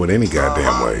begin with any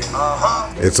goddamn way.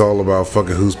 It's all about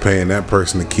fucking who's paying that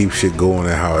person to keep shit going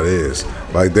and how it is.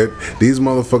 Like that, these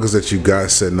motherfuckers that you got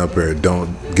sitting up here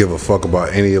don't give a fuck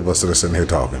about any of us that are sitting here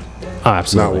talking. Oh,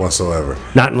 absolutely. Not whatsoever.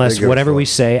 Not unless whatever we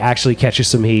say actually catches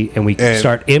some heat and we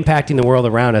start impacting the world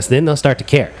around us, then they'll start to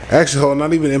care. Actually,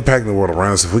 not even impacting the world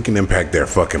around us. If we can impact their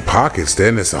fucking pockets,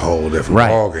 then it's a whole different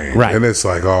ballgame. Right. And it's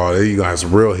like, oh, you're going to have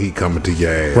some real heat coming to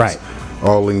your ass. Right.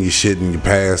 All in your shit and your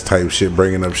past type shit,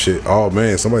 bringing up shit. Oh,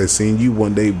 man, somebody seen you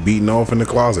one day beating off in the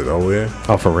closet. Oh, yeah?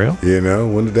 Oh, for real? You know,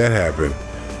 when did that happen?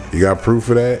 You got proof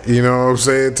of that? You know what I'm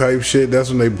saying? Type shit. That's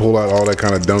when they pull out all that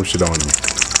kind of dumb shit on you.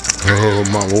 Oh,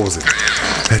 mom, what was it?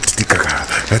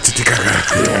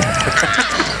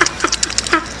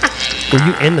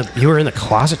 You were in the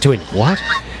closet doing what?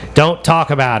 Don't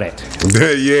talk about it.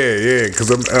 Yeah,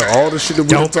 because all the shit that we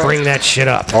don't bring that shit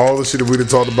up. All the shit that we done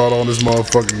talked about on this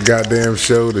motherfucking goddamn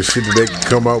show, the shit that they can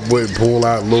come up with, pull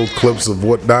out little clips of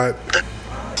whatnot.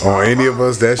 On any of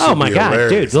us, that shit. Oh my god,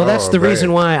 hilarious. Dude! Well, that's the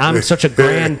reason why I'm such a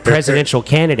grand presidential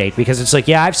candidate, because it's like,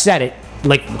 yeah, I've said it.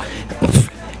 Like,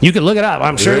 you can look it up.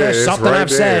 I'm sure there's something I've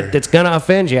said that's gonna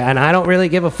offend you, and I don't really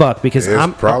give a fuck because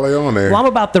I'm probably on there. Well, I'm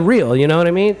about the real. You know what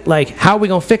I mean? Like, how are we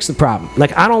gonna fix the problem?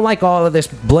 Like, I don't like all of this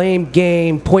blame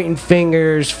game, pointing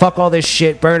fingers, fuck all this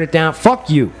shit, burn it down. Fuck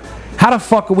you. How the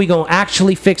fuck are we gonna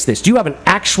actually fix this? Do you have an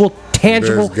actual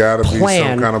tangible plan,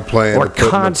 some kind of plan or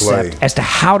concept as to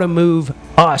how to move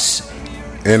us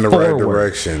in the forward. Right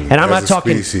direction? And I'm not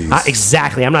talking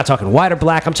exactly. I'm not talking white or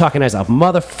black. I'm talking as a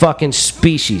motherfucking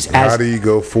species. As how do you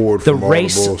go forward? The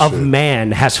race of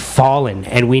man has fallen,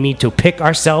 and we need to pick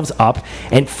ourselves up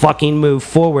and fucking move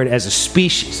forward as a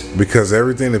species. Because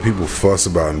everything that people fuss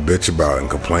about and bitch about and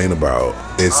complain about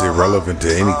is irrelevant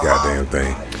to any goddamn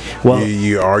thing. Well,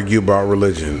 you argue about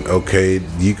religion. Okay,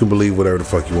 you can believe whatever the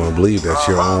fuck you want to believe. That's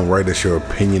your own right. That's your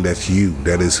opinion. That's you.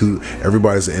 That is who.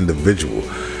 Everybody's an individual.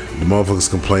 The motherfuckers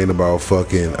complain about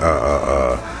fucking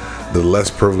the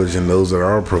less privileged and those that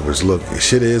are privileged. Look,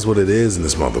 shit is what it is in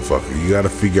this motherfucker. You got to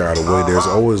figure out a way. There's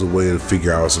always a way to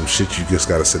figure out some shit you just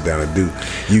got to sit down and do.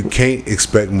 You can't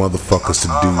expect motherfuckers to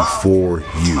do for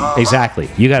you. Exactly.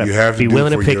 You got to be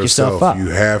willing to pick yourself up. You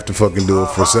have to fucking do it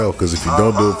for self, because if you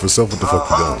don't do it for self, what the fuck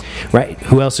you doing? Right.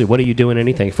 Who else? What are you doing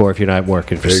anything for if you're not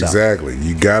working for self? Exactly.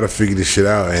 You got to figure this shit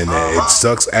out, and it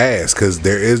sucks ass because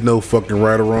there is no fucking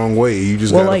right or wrong way. You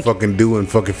just got to fucking do and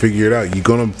fucking figure it out. You're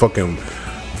going to fucking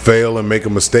fail and make a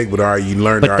mistake, but all right, you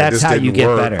learned. But all right, that's this how didn't you get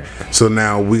work. better. So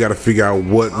now we got to figure out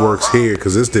what works here,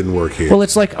 because this didn't work here. Well,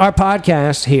 it's like our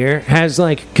podcast here has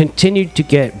like continued to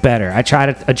get better. I try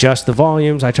to adjust the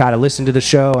volumes. I try to listen to the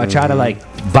show. I try to like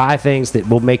buy things that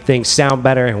will make things sound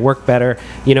better and work better.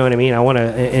 You know what I mean? I want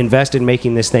to invest in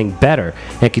making this thing better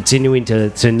and continuing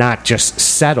to not just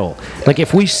settle. Like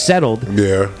if we settled,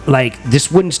 like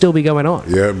this wouldn't still be going on.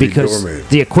 Yeah, because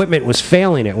the equipment was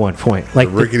failing at one point. Like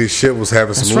the rickety shit was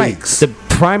having some leaks. The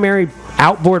primary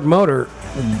outboard motor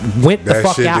went the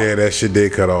fuck out. Yeah, that shit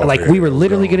did cut off. Like we were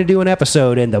literally going to do an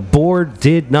episode and the board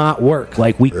did not work.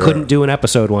 Like we couldn't do an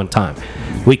episode one time.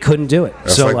 We couldn't do it.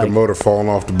 That's like the motor falling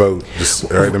off the boat, just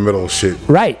right in the middle of shit.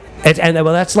 Right. And well,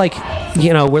 that's like,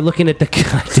 you know, we're looking at the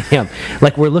goddamn,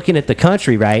 like we're looking at the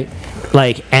country, right?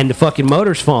 Like, and the fucking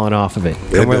motor's falling off of it,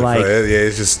 and we're like,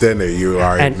 it's just standing there. You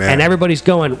are right now, and everybody's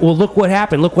going, well, look what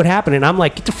happened, and I'm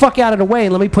like, get the fuck out of the way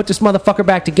and let me put this motherfucker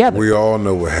back together. We all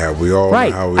know what happened. We all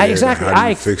know how we how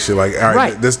you fix it. Like, all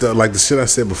right, this like the shit I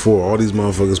said before. All these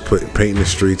motherfuckers painting the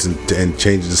streets and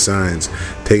changing the signs,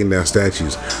 taking down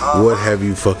statues. What have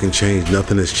you fucking changed?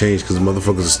 Nothing has changed, because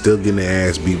motherfuckers are still getting their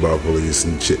ass beat by police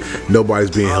and shit.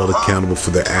 Nobody's being held accountable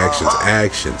for their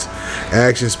actions.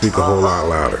 Actions speak a whole lot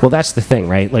louder. Well, that's the thing,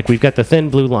 right? Like, we've got the thin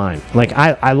blue line. Like,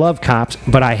 I love cops,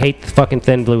 but I hate the fucking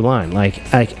thin blue line. Like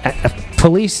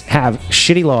police have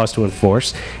shitty laws to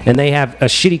enforce, and they have a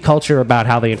shitty culture about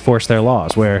how they enforce their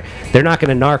laws, where they're not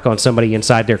going to narc on somebody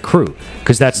inside their crew,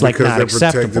 because that's like not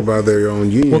acceptable. Protected by their own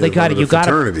union. Well, you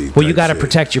got to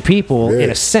protect your people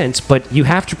in a sense, but you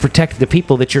have to protect the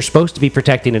people that you're supposed to be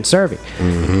protecting and serving.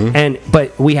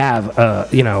 But we have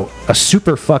a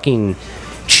super fucking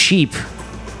cheap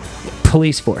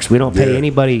police force. We don't pay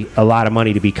anybody a lot of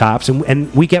money to be cops,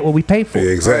 and we get what we pay for.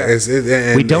 Yeah,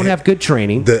 exactly. We don't have good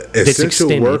training. The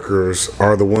essential workers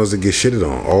are the ones that get shitted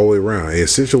on all the way around.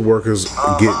 Essential workers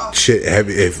get shit.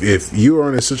 If you are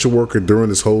an essential worker during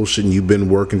this whole shit and you've been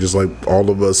working just like all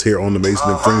of us here on the Mason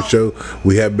and Friends show,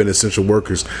 we have been essential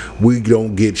workers. We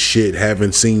don't get shit,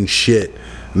 haven't seen shit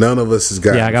None of us has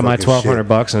got. Yeah, I got my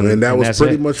 $1,200, and that was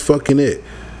pretty much fucking it.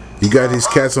 You got these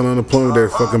cats on unemployment. They're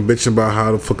fucking bitching about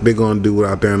how the fuck they gonna do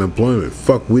without their unemployment.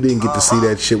 Fuck, we didn't get to see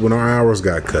that shit when our hours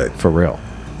got cut. For real.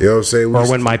 You know what I'm saying? Or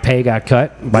when my pay got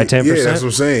cut by 10%. Yeah, that's what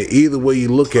I'm saying. Either way you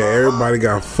look at it, everybody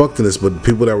got fucked in this, but the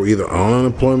people that were either on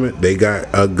unemployment, they got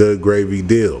a good gravy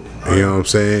deal. You know what I'm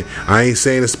saying? I ain't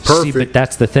saying it's perfect. See, but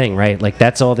that's the thing, right? Like,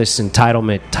 that's all this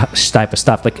entitlement type of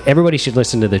stuff. Like, everybody should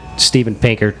listen to the Steven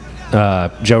Pinker,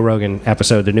 Joe Rogan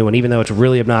episode, the new one, even though it's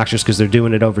really obnoxious because they're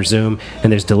doing it over Zoom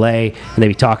and there's delay and they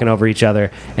be talking over each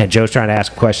other and Joe's trying to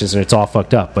ask questions and it's all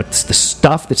fucked up. But the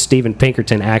stuff that Steven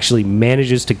Pinkerton actually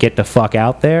manages to get the fuck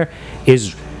out there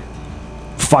is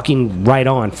fucking right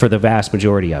on for the vast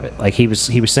majority of it. Like, he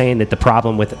was saying that the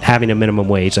problem with having a minimum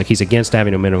wage, like, he's against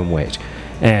having a minimum wage,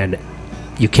 and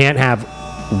you can't have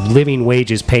living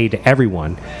wages paid to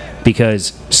everyone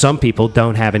because some people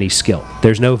don't have any skill.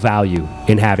 There's no value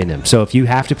in having them. So if you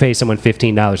have to pay someone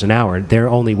 $15 an hour, they're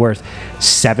only worth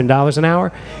 $7 an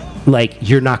hour, like,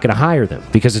 you're not going to hire them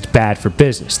because it's bad for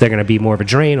business. They're going to be more of a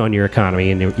drain on your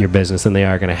economy and your business than they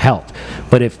are going to help.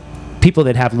 But if people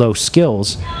that have low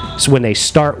skills, so when they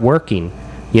start working,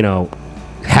 you know,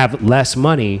 have less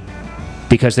money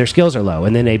because their skills are low,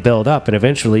 and then they build up, and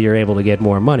eventually you're able to get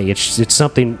more money. It's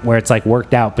something where it's like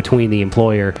worked out between the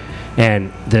employer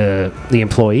and the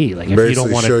employee. Like, if basically, you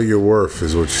don't want to show your worth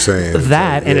is what you're saying.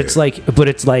 That, and it's like, but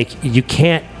it's like you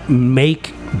can't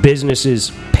make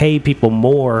businesses pay people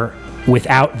more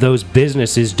without those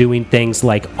businesses doing things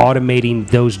like automating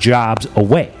those jobs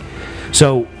away.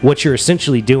 So what you're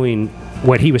essentially doing,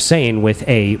 what he was saying with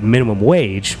a minimum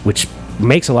wage, which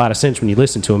makes a lot of sense when you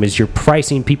listen to him, is you're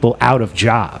pricing people out of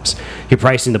jobs. You're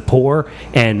pricing the poor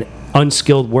and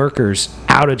unskilled workers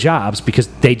out of jobs because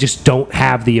they just don't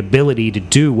have the ability to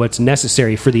do what's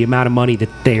necessary for the amount of money that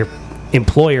their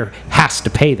employer has to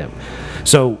pay them.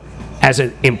 So as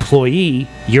an employee,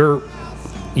 your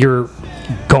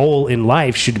goal in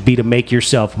life should be to make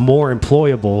yourself more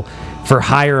employable for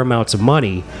higher amounts of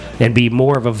money and be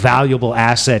more of a valuable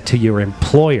asset to your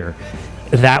employer.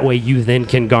 That way you then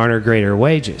can garner greater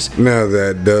wages. Now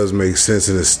that does make sense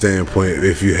in a standpoint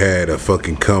if you had a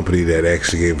fucking company that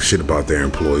actually gave a shit about their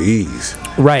employees.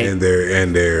 Right. And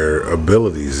their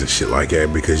abilities and shit like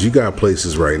that, because you got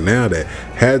places right now that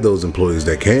had those employees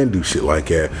that can do shit like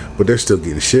that, but they're still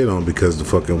getting shit on because the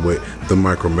fucking way the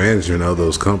micromanagement of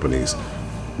those companies.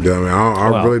 You know what I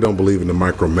mean? I really don't believe in the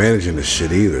micromanaging the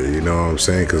shit either. You know what I'm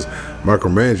saying? Because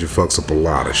micromanaging fucks up a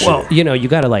lot of shit. Well, you know, you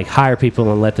got to like hire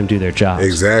people and let them do their jobs.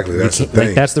 Exactly. That's the thing.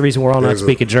 Like, that's the reason we're all not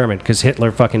speaking German, because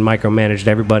Hitler fucking micromanaged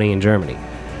everybody in Germany.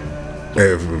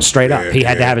 Straight up. He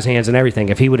had to have his hands in everything.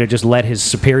 If he would have just let his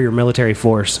superior military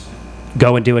force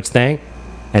go and do its thing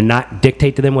and not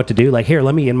dictate to them what to do, like, here,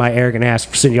 let me in my arrogant ass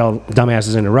send y'all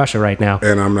dumbasses into Russia right now,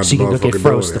 and I'm not so you can go get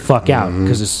froze the fuck out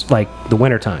because it's like the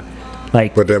wintertime.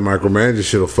 Like, but that micromanaging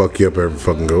shit will fuck you up every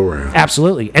fucking go around.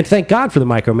 Absolutely. And thank God for the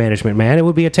micromanagement, man. It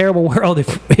would be a terrible world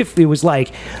if it was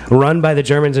like run by the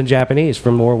Germans and Japanese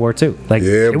from World War II. Like,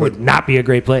 it would not be a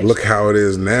great place. Look how it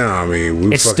is now. I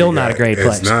mean, it's still not a great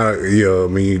place. It's not, you know, I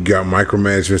mean, you got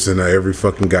micromanagements in every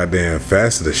fucking goddamn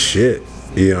facet of shit.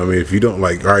 You know what I mean? If you don't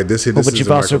like, all right, this here, this but is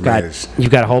you've also got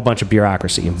a whole bunch of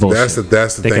bureaucracy and bullshit.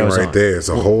 That's the thing right there. It's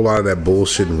a whole lot of that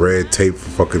bullshit and red tape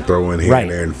for fucking throwing here and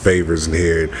there and favors and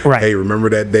here. Right. Hey, remember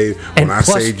that day when I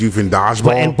saved you from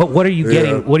dodgeball? But what are you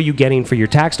getting? What are you getting for your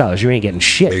tax dollars? You ain't getting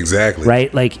shit. Exactly.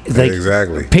 Right? Like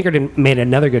exactly. Pinkerton made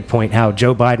another good point. How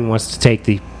Joe Biden wants to take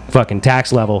the fucking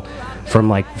tax level from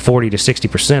like 40 to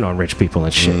 60% on rich people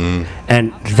and shit,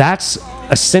 and that's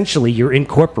essentially you're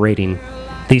incorporating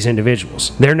these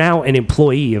individuals. They're now an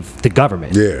employee of the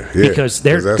government. Yeah. Because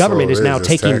their government is now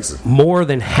taking taxes. More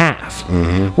than half,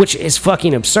 which is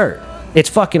fucking absurd. It's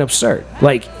fucking absurd.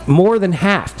 Like, more than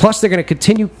half. Plus, they're going to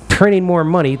continue printing more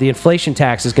money. The inflation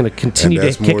tax is going to continue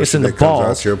to kick us in the balls.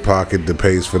 Comes out your pocket that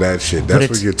pays for that shit. That's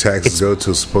what your taxes go to.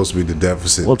 It's supposed to be the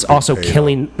deficit. Well, it's also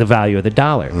killing the value of the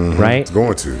dollar, right? It's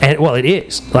going to. And well, it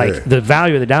is. Like, the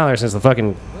value of the dollar since the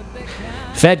fucking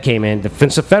Fed came in,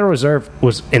 since the Federal Reserve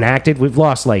was enacted, we've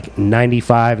lost like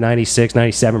 95, 96,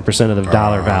 97% of the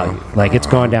dollar value. Like, it's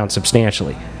gone down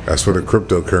substantially. That's where the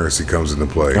cryptocurrency comes into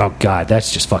play. Oh, God,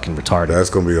 that's just fucking retarded. That's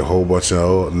going to be a whole bunch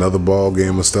of another ball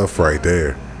game of stuff right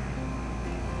there.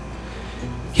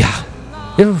 Yeah.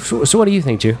 So what do you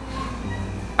think, Jew?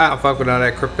 I don't fuck with all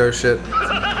that crypto shit.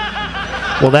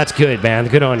 Well, that's good, man.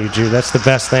 Good on you, Jew. That's the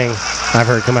best thing I've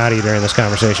heard come out of you during this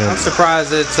conversation. I'm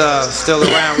surprised it's still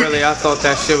around, really. I thought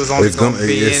that shit was only going to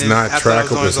be it's not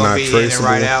trackable. It's not traceable.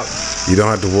 Right out. You don't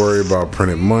have to worry about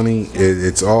printed money.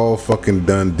 It's all fucking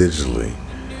done digitally.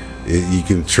 You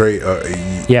can trade.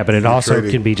 Yeah, but it also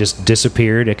can be just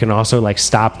disappeared. It can also like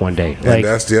stop one day. And like,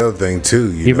 that's the other thing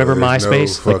too. You remember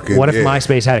MySpace? No what if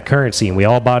MySpace had a currency and we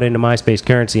all bought into MySpace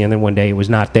currency, and then one day it was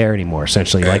not there anymore?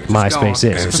 Essentially, like MySpace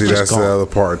is. And see, that's the other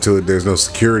part to it. There's no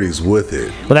securities with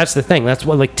it. Well, that's the thing. That's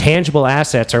what like tangible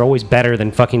assets are always better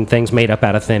than fucking things made up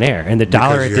out of thin air. And the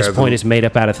dollar at this point is made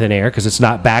up out of thin air because it's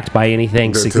not backed by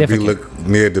anything significant.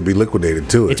 To be liquidated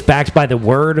to it. It's backed by the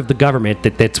word of the government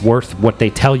that's worth what they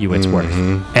tell you it's worth.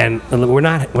 And we're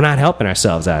not helping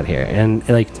ourselves out here. And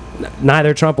like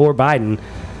neither Trump or Biden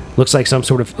looks like some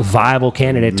sort of viable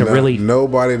candidate to really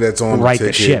nobody that's on right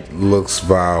the ship looks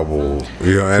viable.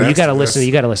 You know, and you got to listen.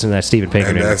 You got to listen to that Stephen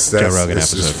Pinkerton Joe Rogan episode.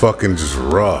 It's just fucking just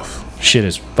rough. Shit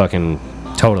is fucking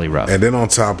totally rough. And then on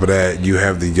top of that, you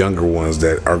have the younger ones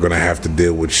that are gonna have to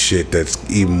deal with shit that's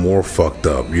even more fucked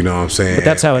up. You know what I'm saying? But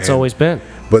that's how it's always been.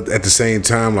 But at the same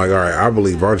time, like, all right, I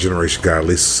believe our generation got at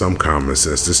least some common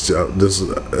sense. This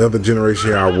other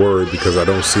generation here, I worry because I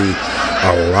don't see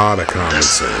a lot of common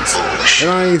sense. And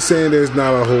I ain't saying there's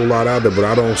not a whole lot out there, but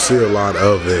I don't see a lot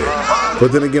of it.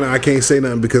 But then again, I can't say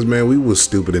nothing because, man, we was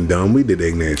stupid and dumb. We did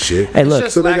ignorant shit. Hey, look,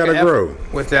 so they gotta grow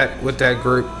with that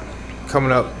group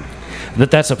coming up.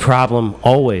 That's a problem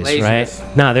always, laziness.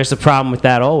 Right? No, there's a problem with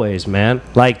that always, man.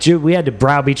 Like, we had to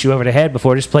browbeat you over the head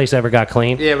before this place ever got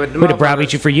clean. Yeah, but we had to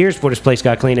browbeat you for years before this place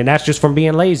got clean, and that's just from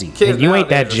being lazy. And you ain't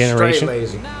that generation.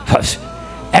 Lazy.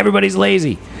 Everybody's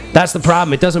lazy. That's the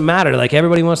problem. It doesn't matter. Like,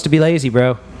 everybody wants to be lazy,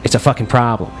 bro. It's a fucking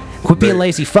problem. Quit being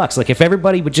lazy fucks. Like, if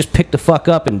everybody would just pick the fuck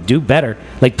up and do better,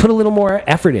 like, put a little more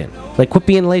effort in. Like, quit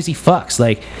being lazy fucks.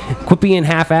 Like, quit being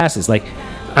half-asses. Like,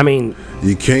 I mean,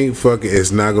 you can't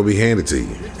it's not gonna be handed to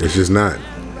you. It's just not.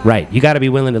 Right. You got to be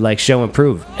willing to like show and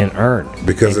prove and earn.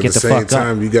 Because and at the same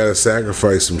time, you got to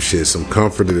sacrifice some shit, some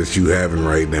comfort that you having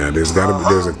right now. There's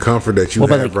a comfort that you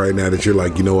have right now that you're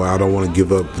like, you know what, I don't want to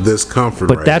give up this comfort.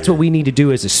 But that's what we need to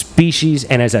do as a species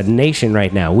and as a nation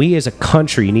right now. We as a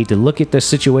country need to look at the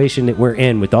situation that we're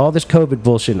in with all this COVID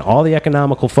bullshit and all the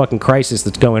economical fucking crisis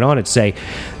that's going on and say,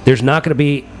 there's not going to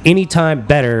be any time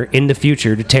better in the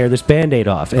future to tear this Band-Aid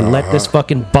off and let this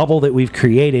fucking bubble that we've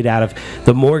created out of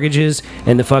the mortgages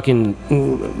and the fucking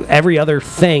every other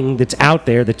thing that's out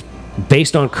there that's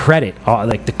based on credit,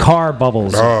 like the car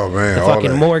bubbles, the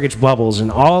fucking mortgage bubbles, and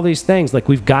all these things. Like,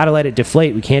 we've got to let it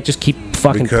deflate. We can't just keep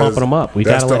fucking pumping them up. We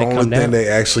got to let it come down. That's the only thing they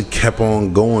actually kept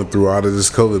on going throughout of this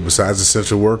COVID. Besides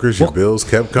essential workers, your bills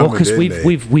kept coming. Well, because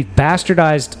we've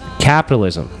bastardized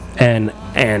capitalism. And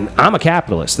I'm a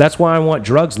capitalist. That's why I want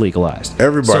drugs legalized.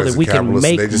 Everybody's so that we a capitalist.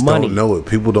 Can make they just money. Don't know it.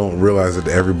 People don't realize that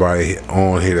everybody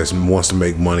on here that wants to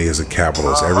make money is a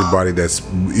capitalist. Everybody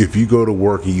if you go to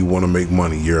work and you want to make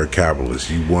money, you're a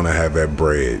capitalist. You want to have that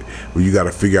bread. Well, you got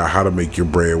to figure out how to make your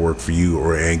bread work for you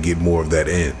and get more of that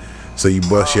in. So you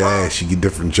bust your ass. You get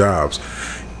different jobs.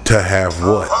 To have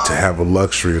what? To have a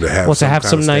luxury, to have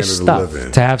some nice stuff,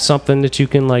 to have something that you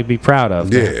can like be proud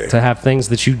of, to have things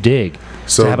that you dig,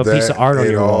 so to have a piece of art on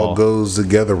your wall. It all goes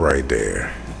together right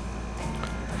there.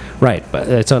 Right, but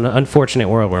it's an unfortunate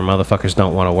world where motherfuckers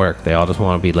don't want to work. They all just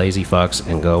want to be lazy fucks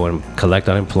and go and collect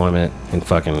unemployment and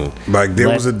fucking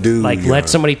was a dude let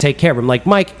somebody take care of him. Like,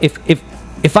 Mike,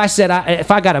 if I said if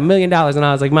I got $1 million and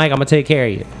I was like, Mike, I'm gonna take care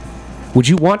of you, would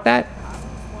you want that?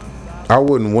 I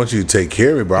wouldn't want you to take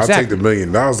care of me, but I'll take the $1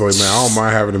 million. Like, man, I don't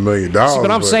mind having $1 million. But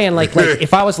I'm saying, like,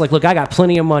 if I was like, look, I got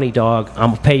plenty of money, dog.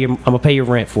 I'm gonna pay your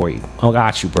rent for you. I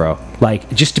got you, bro. Like,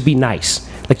 just to be nice.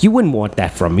 Like, you wouldn't want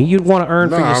that from me. You'd want to earn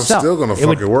for yourself. I'm still gonna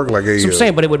fucking work like a. I'm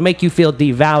saying, but it would make you feel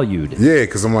devalued. Yeah,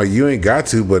 because I'm like, you ain't got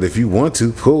to, but if you want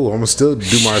to, cool. I'm gonna still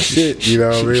do my shit. You know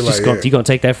what I mean? Like, you gonna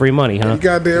take that free money, huh? You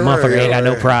goddamn right. Motherfucker ain't got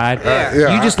no pride.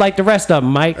 You just like the rest of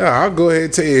them, Mike. Yeah, I'll go ahead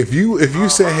and tell you. If you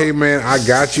say, hey man, I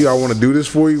got you. I want to do this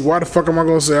for you. Why the fuck am I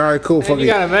gonna say, all right, cool? Fuck you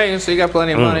got $1 million, so you got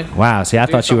plenty of money. Wow. See, I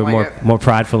thought you were more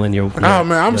prideful in your. Oh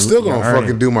man, I'm still gonna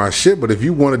fucking do my shit. But if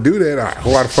you want to do that,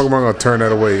 why the fuck am I gonna turn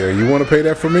that away? You want to pay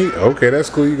that for me? Okay, that's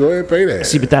cool. You go ahead and pay that.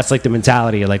 See, but that's like the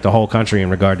mentality of like the whole country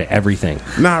in regard to everything.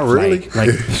 Not really.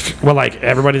 Like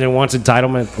everybody that wants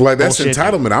entitlement. Like, that's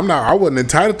entitlement. I wasn't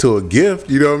entitled to a gift.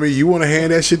 You know what I mean? You want to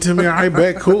hand that shit to me? All right,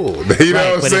 bet, cool. You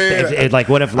know what I'm saying?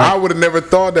 What if I would have never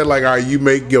thought that, like, all right, you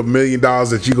make your $1 million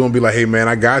that you gonna be like, hey man,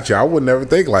 I got you. I would never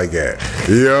think like that.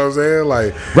 You know what I'm saying?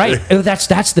 Like, right.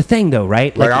 That's the thing though,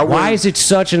 right? Like why is it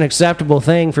such an acceptable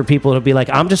thing for people to be like,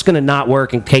 I'm just gonna not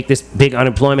work and take this big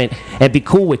unemployment and be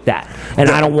cool with that, and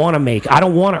I don't want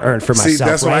to earn for myself. See,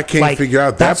 that's what I can't figure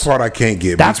out. That part I can't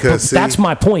get. That's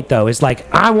my point though. It's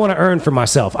like, I want to earn for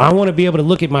myself. I want to be able to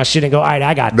look at my shit and go, all right,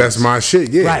 I got this. That's my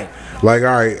shit. Yeah. Right. Like,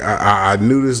 all right, I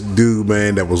knew this dude,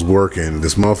 man, that was working.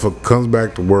 This motherfucker comes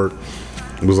back to work.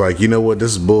 was like, you know what,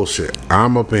 this is bullshit.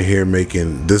 I'm up in here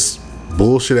making this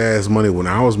bullshit ass money when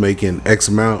I was making X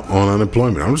amount on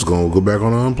unemployment. I'm just gonna go back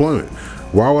on unemployment.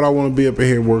 Why would I want to be up in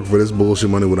here working for this bullshit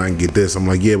money when I can get this? I'm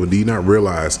like, yeah, but do you not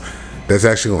realize that's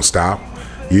actually gonna stop?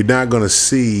 You're not gonna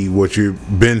see what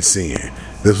you've been seeing.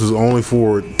 This was only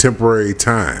for temporary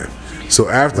time. So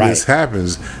after this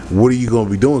happens, what are you going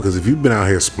to be doing? Because if you've been out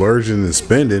here splurging and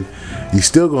spending, you're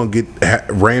still going to get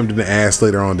rammed in the ass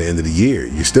later on at the end of the year.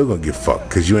 You're still going to get fucked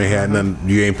because you ain't had nothing.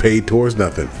 You ain't paid towards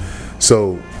nothing.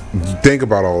 So think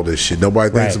about all this shit.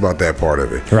 Nobody thinks about that part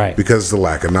of it. Right. Because it's a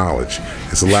lack of knowledge.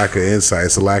 It's a lack of insight.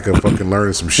 It's a lack of fucking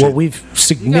learning some shit. Well, we've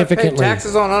significantly... You got to pay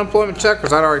taxes on unemployment check, or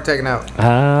is that already taken out?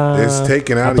 It's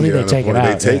taken out of your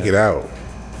unemployment. They take it out.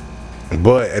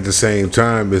 But at the same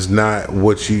time, it's not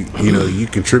what you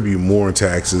contribute more in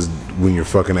taxes when you're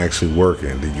fucking actually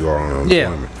working than you are on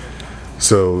unemployment. Yeah.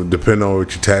 So depending on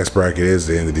what your tax bracket is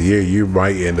at the end of the year, you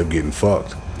might end up getting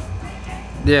fucked.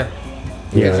 Yeah.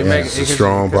 It's a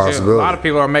strong possibility. A lot of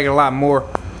people are making a lot more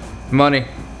money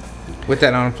with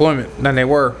that unemployment than they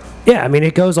were. Yeah, I mean,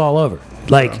 it goes all over.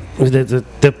 Like,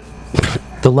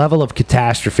 the level of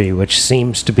catastrophe, which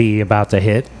seems to be about to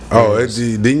hit.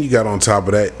 Then you got on top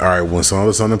of that, all right, when some of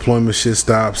this unemployment shit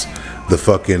stops, the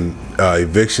fucking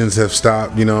evictions have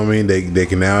stopped, you know what I mean? They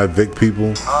can now evict people.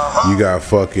 You got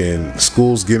fucking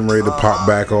schools getting ready to pop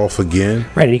back off again.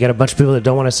 Right, and you got a bunch of people that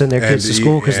don't want to send their kids to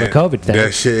school because of the COVID thing.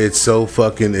 That shit, it's so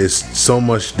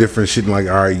much different shit. Like,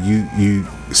 all right, you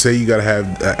say you got to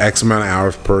have X amount of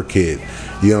hours per kid.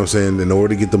 You know what I'm saying? In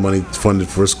order to get the money funded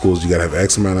for schools, you got to have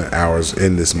X amount of hours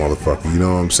in this motherfucker. You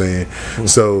know what I'm saying? Mm-hmm.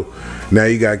 So now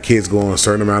you got kids going a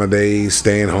certain amount of days,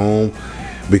 staying home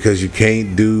because you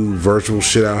can't do virtual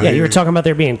shit out here. Yeah, you were talking about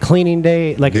there being cleaning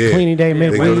day, like a cleaning day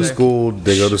midweek.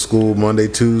 They go to school Monday,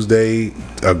 Tuesday,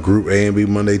 a group A and B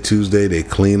Monday, Tuesday. They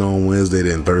clean on Wednesday,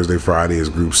 then Thursday, Friday is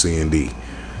group C and D.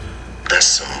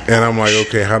 And I'm like,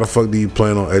 okay, how the fuck do you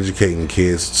plan on educating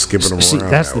kids, skipping them around? See,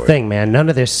 that's the thing, man. None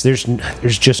of this. There's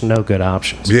just no good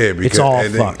options. Yeah, because it's all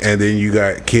fucked. And then you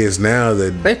got kids now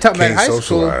that they talking can't about high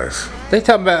socialize. School. They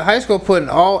talking about high school putting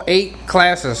all 8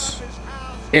 classes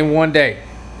in one day,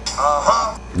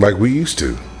 like we used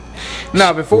to.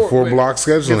 No, before block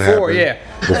scheduling happened. Yeah.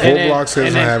 Before block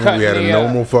scheduling happened, we had a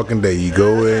normal fucking day. You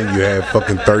go in, you had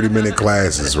fucking 30-minute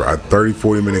classes, right? 30,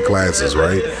 40-minute classes,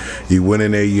 right? You went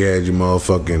in there, you had your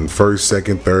motherfucking first,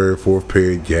 second, third, fourth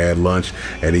period, you had lunch,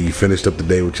 and then you finished up the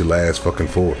day with your last fucking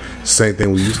 4. Same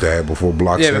thing we used to have before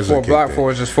block scheduling. Yeah, before block 4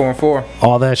 was just 4 and 4.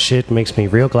 All that shit makes me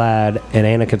real glad and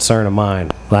ain't a concern of mine.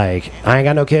 Like, I ain't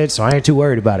got no kids, so I ain't too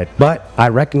worried about it. But I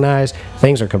recognize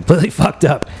things are completely fucked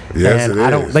up. Yes, and it I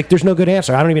don't is. Like, there's no good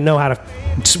answer. I don't even know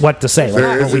what to say.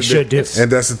 Like, what we should do. And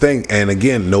that's the thing. And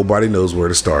again, nobody knows where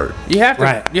to start. You have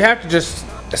to. You have to just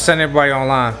send everybody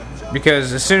online,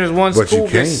 because as soon as one school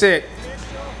gets sick,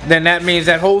 then that means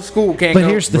that whole school can't go. But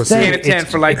here's the thing. Can't attend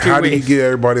for like 2 weeks. How do you get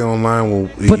everybody online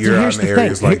when you're out in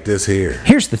areas like this here?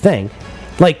 Here's the thing.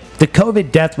 Like, the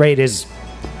COVID death rate is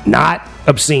not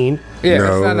obscene. Yeah,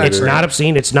 no, it's not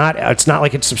obscene. It's not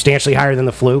like it's substantially higher than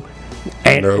the flu.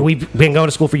 And we've been going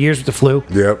to school for years with the flu.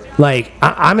 Yep. Like,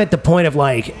 I'm at the point of,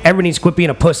 like, everybody needs to quit being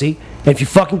a pussy. And if you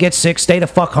fucking get sick, stay the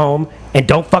fuck home and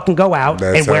don't fucking go out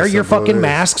and wear your fucking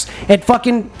masks and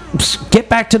fucking get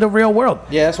back to the real world.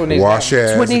 Yeah, that's what needs to happen.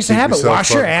 That's what needs to happen.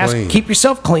 Wash your ass. Keep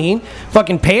yourself clean.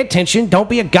 Fucking pay attention. Don't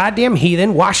be a goddamn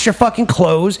heathen. Wash your fucking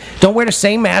clothes. Don't wear the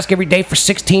same mask every day for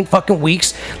 16 fucking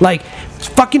weeks. Like,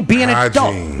 fucking be an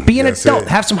adult. Be an adult.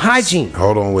 Have some hygiene.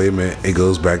 Hold on, wait a minute. It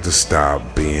goes back to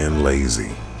stop being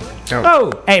lazy.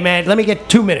 Oh, hey, man, let me get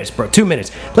 2 minutes, bro. 2 minutes.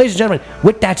 Ladies and gentlemen,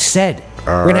 with that said,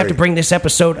 we're going to have to bring this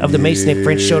episode of the Mason and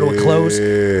French Show to a close.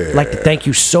 I'd like to thank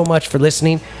you so much for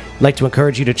listening. I'd like to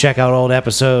encourage you to check out old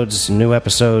episodes, new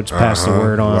episodes, pass the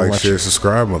word on. Like, share,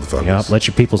 subscribe, motherfuckers. Yep, let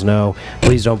your peoples know.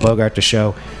 Please don't bogart the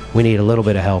show. We need a little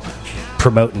bit of help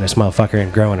promoting this motherfucker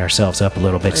and growing ourselves up a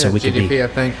little bit so we can be I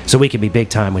think. So we can be big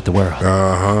time with the world.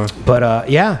 But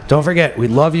yeah, don't forget, we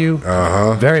love you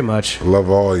very much.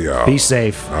 Love all y'all. Be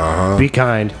safe. Be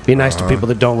kind. Be nice to people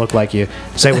that don't look like you.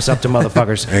 Say what's up to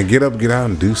motherfuckers. And get up, get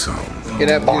out, and do something. Get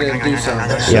up, get out, and do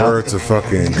something. Word to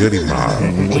fucking Goody Mob.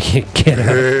 Get up,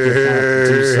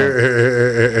 do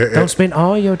something. Don't spend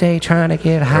all your day trying to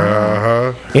get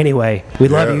high. Anyway, we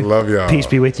love you. Love y'all. Peace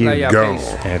be with you. Go.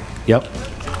 Yep.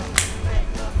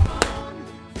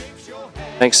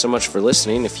 Thanks so much for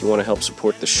listening. If you want to help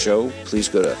support the show, please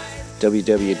go to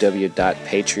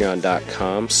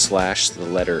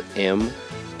www.patreon.com/M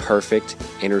Perfect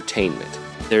Entertainment.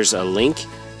 There's a link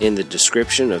in the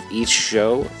description of each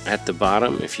show at the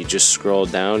bottom. If you just scroll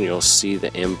down, you'll see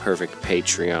the Imperfect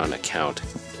Patreon account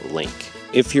link.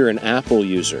 If you're an Apple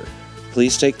user,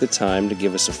 please take the time to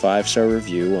give us a 5-star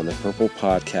review on the Purple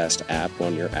Podcast app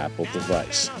on your Apple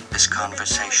device. This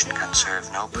conversation can serve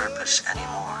no purpose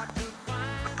anymore.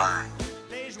 Goodbye.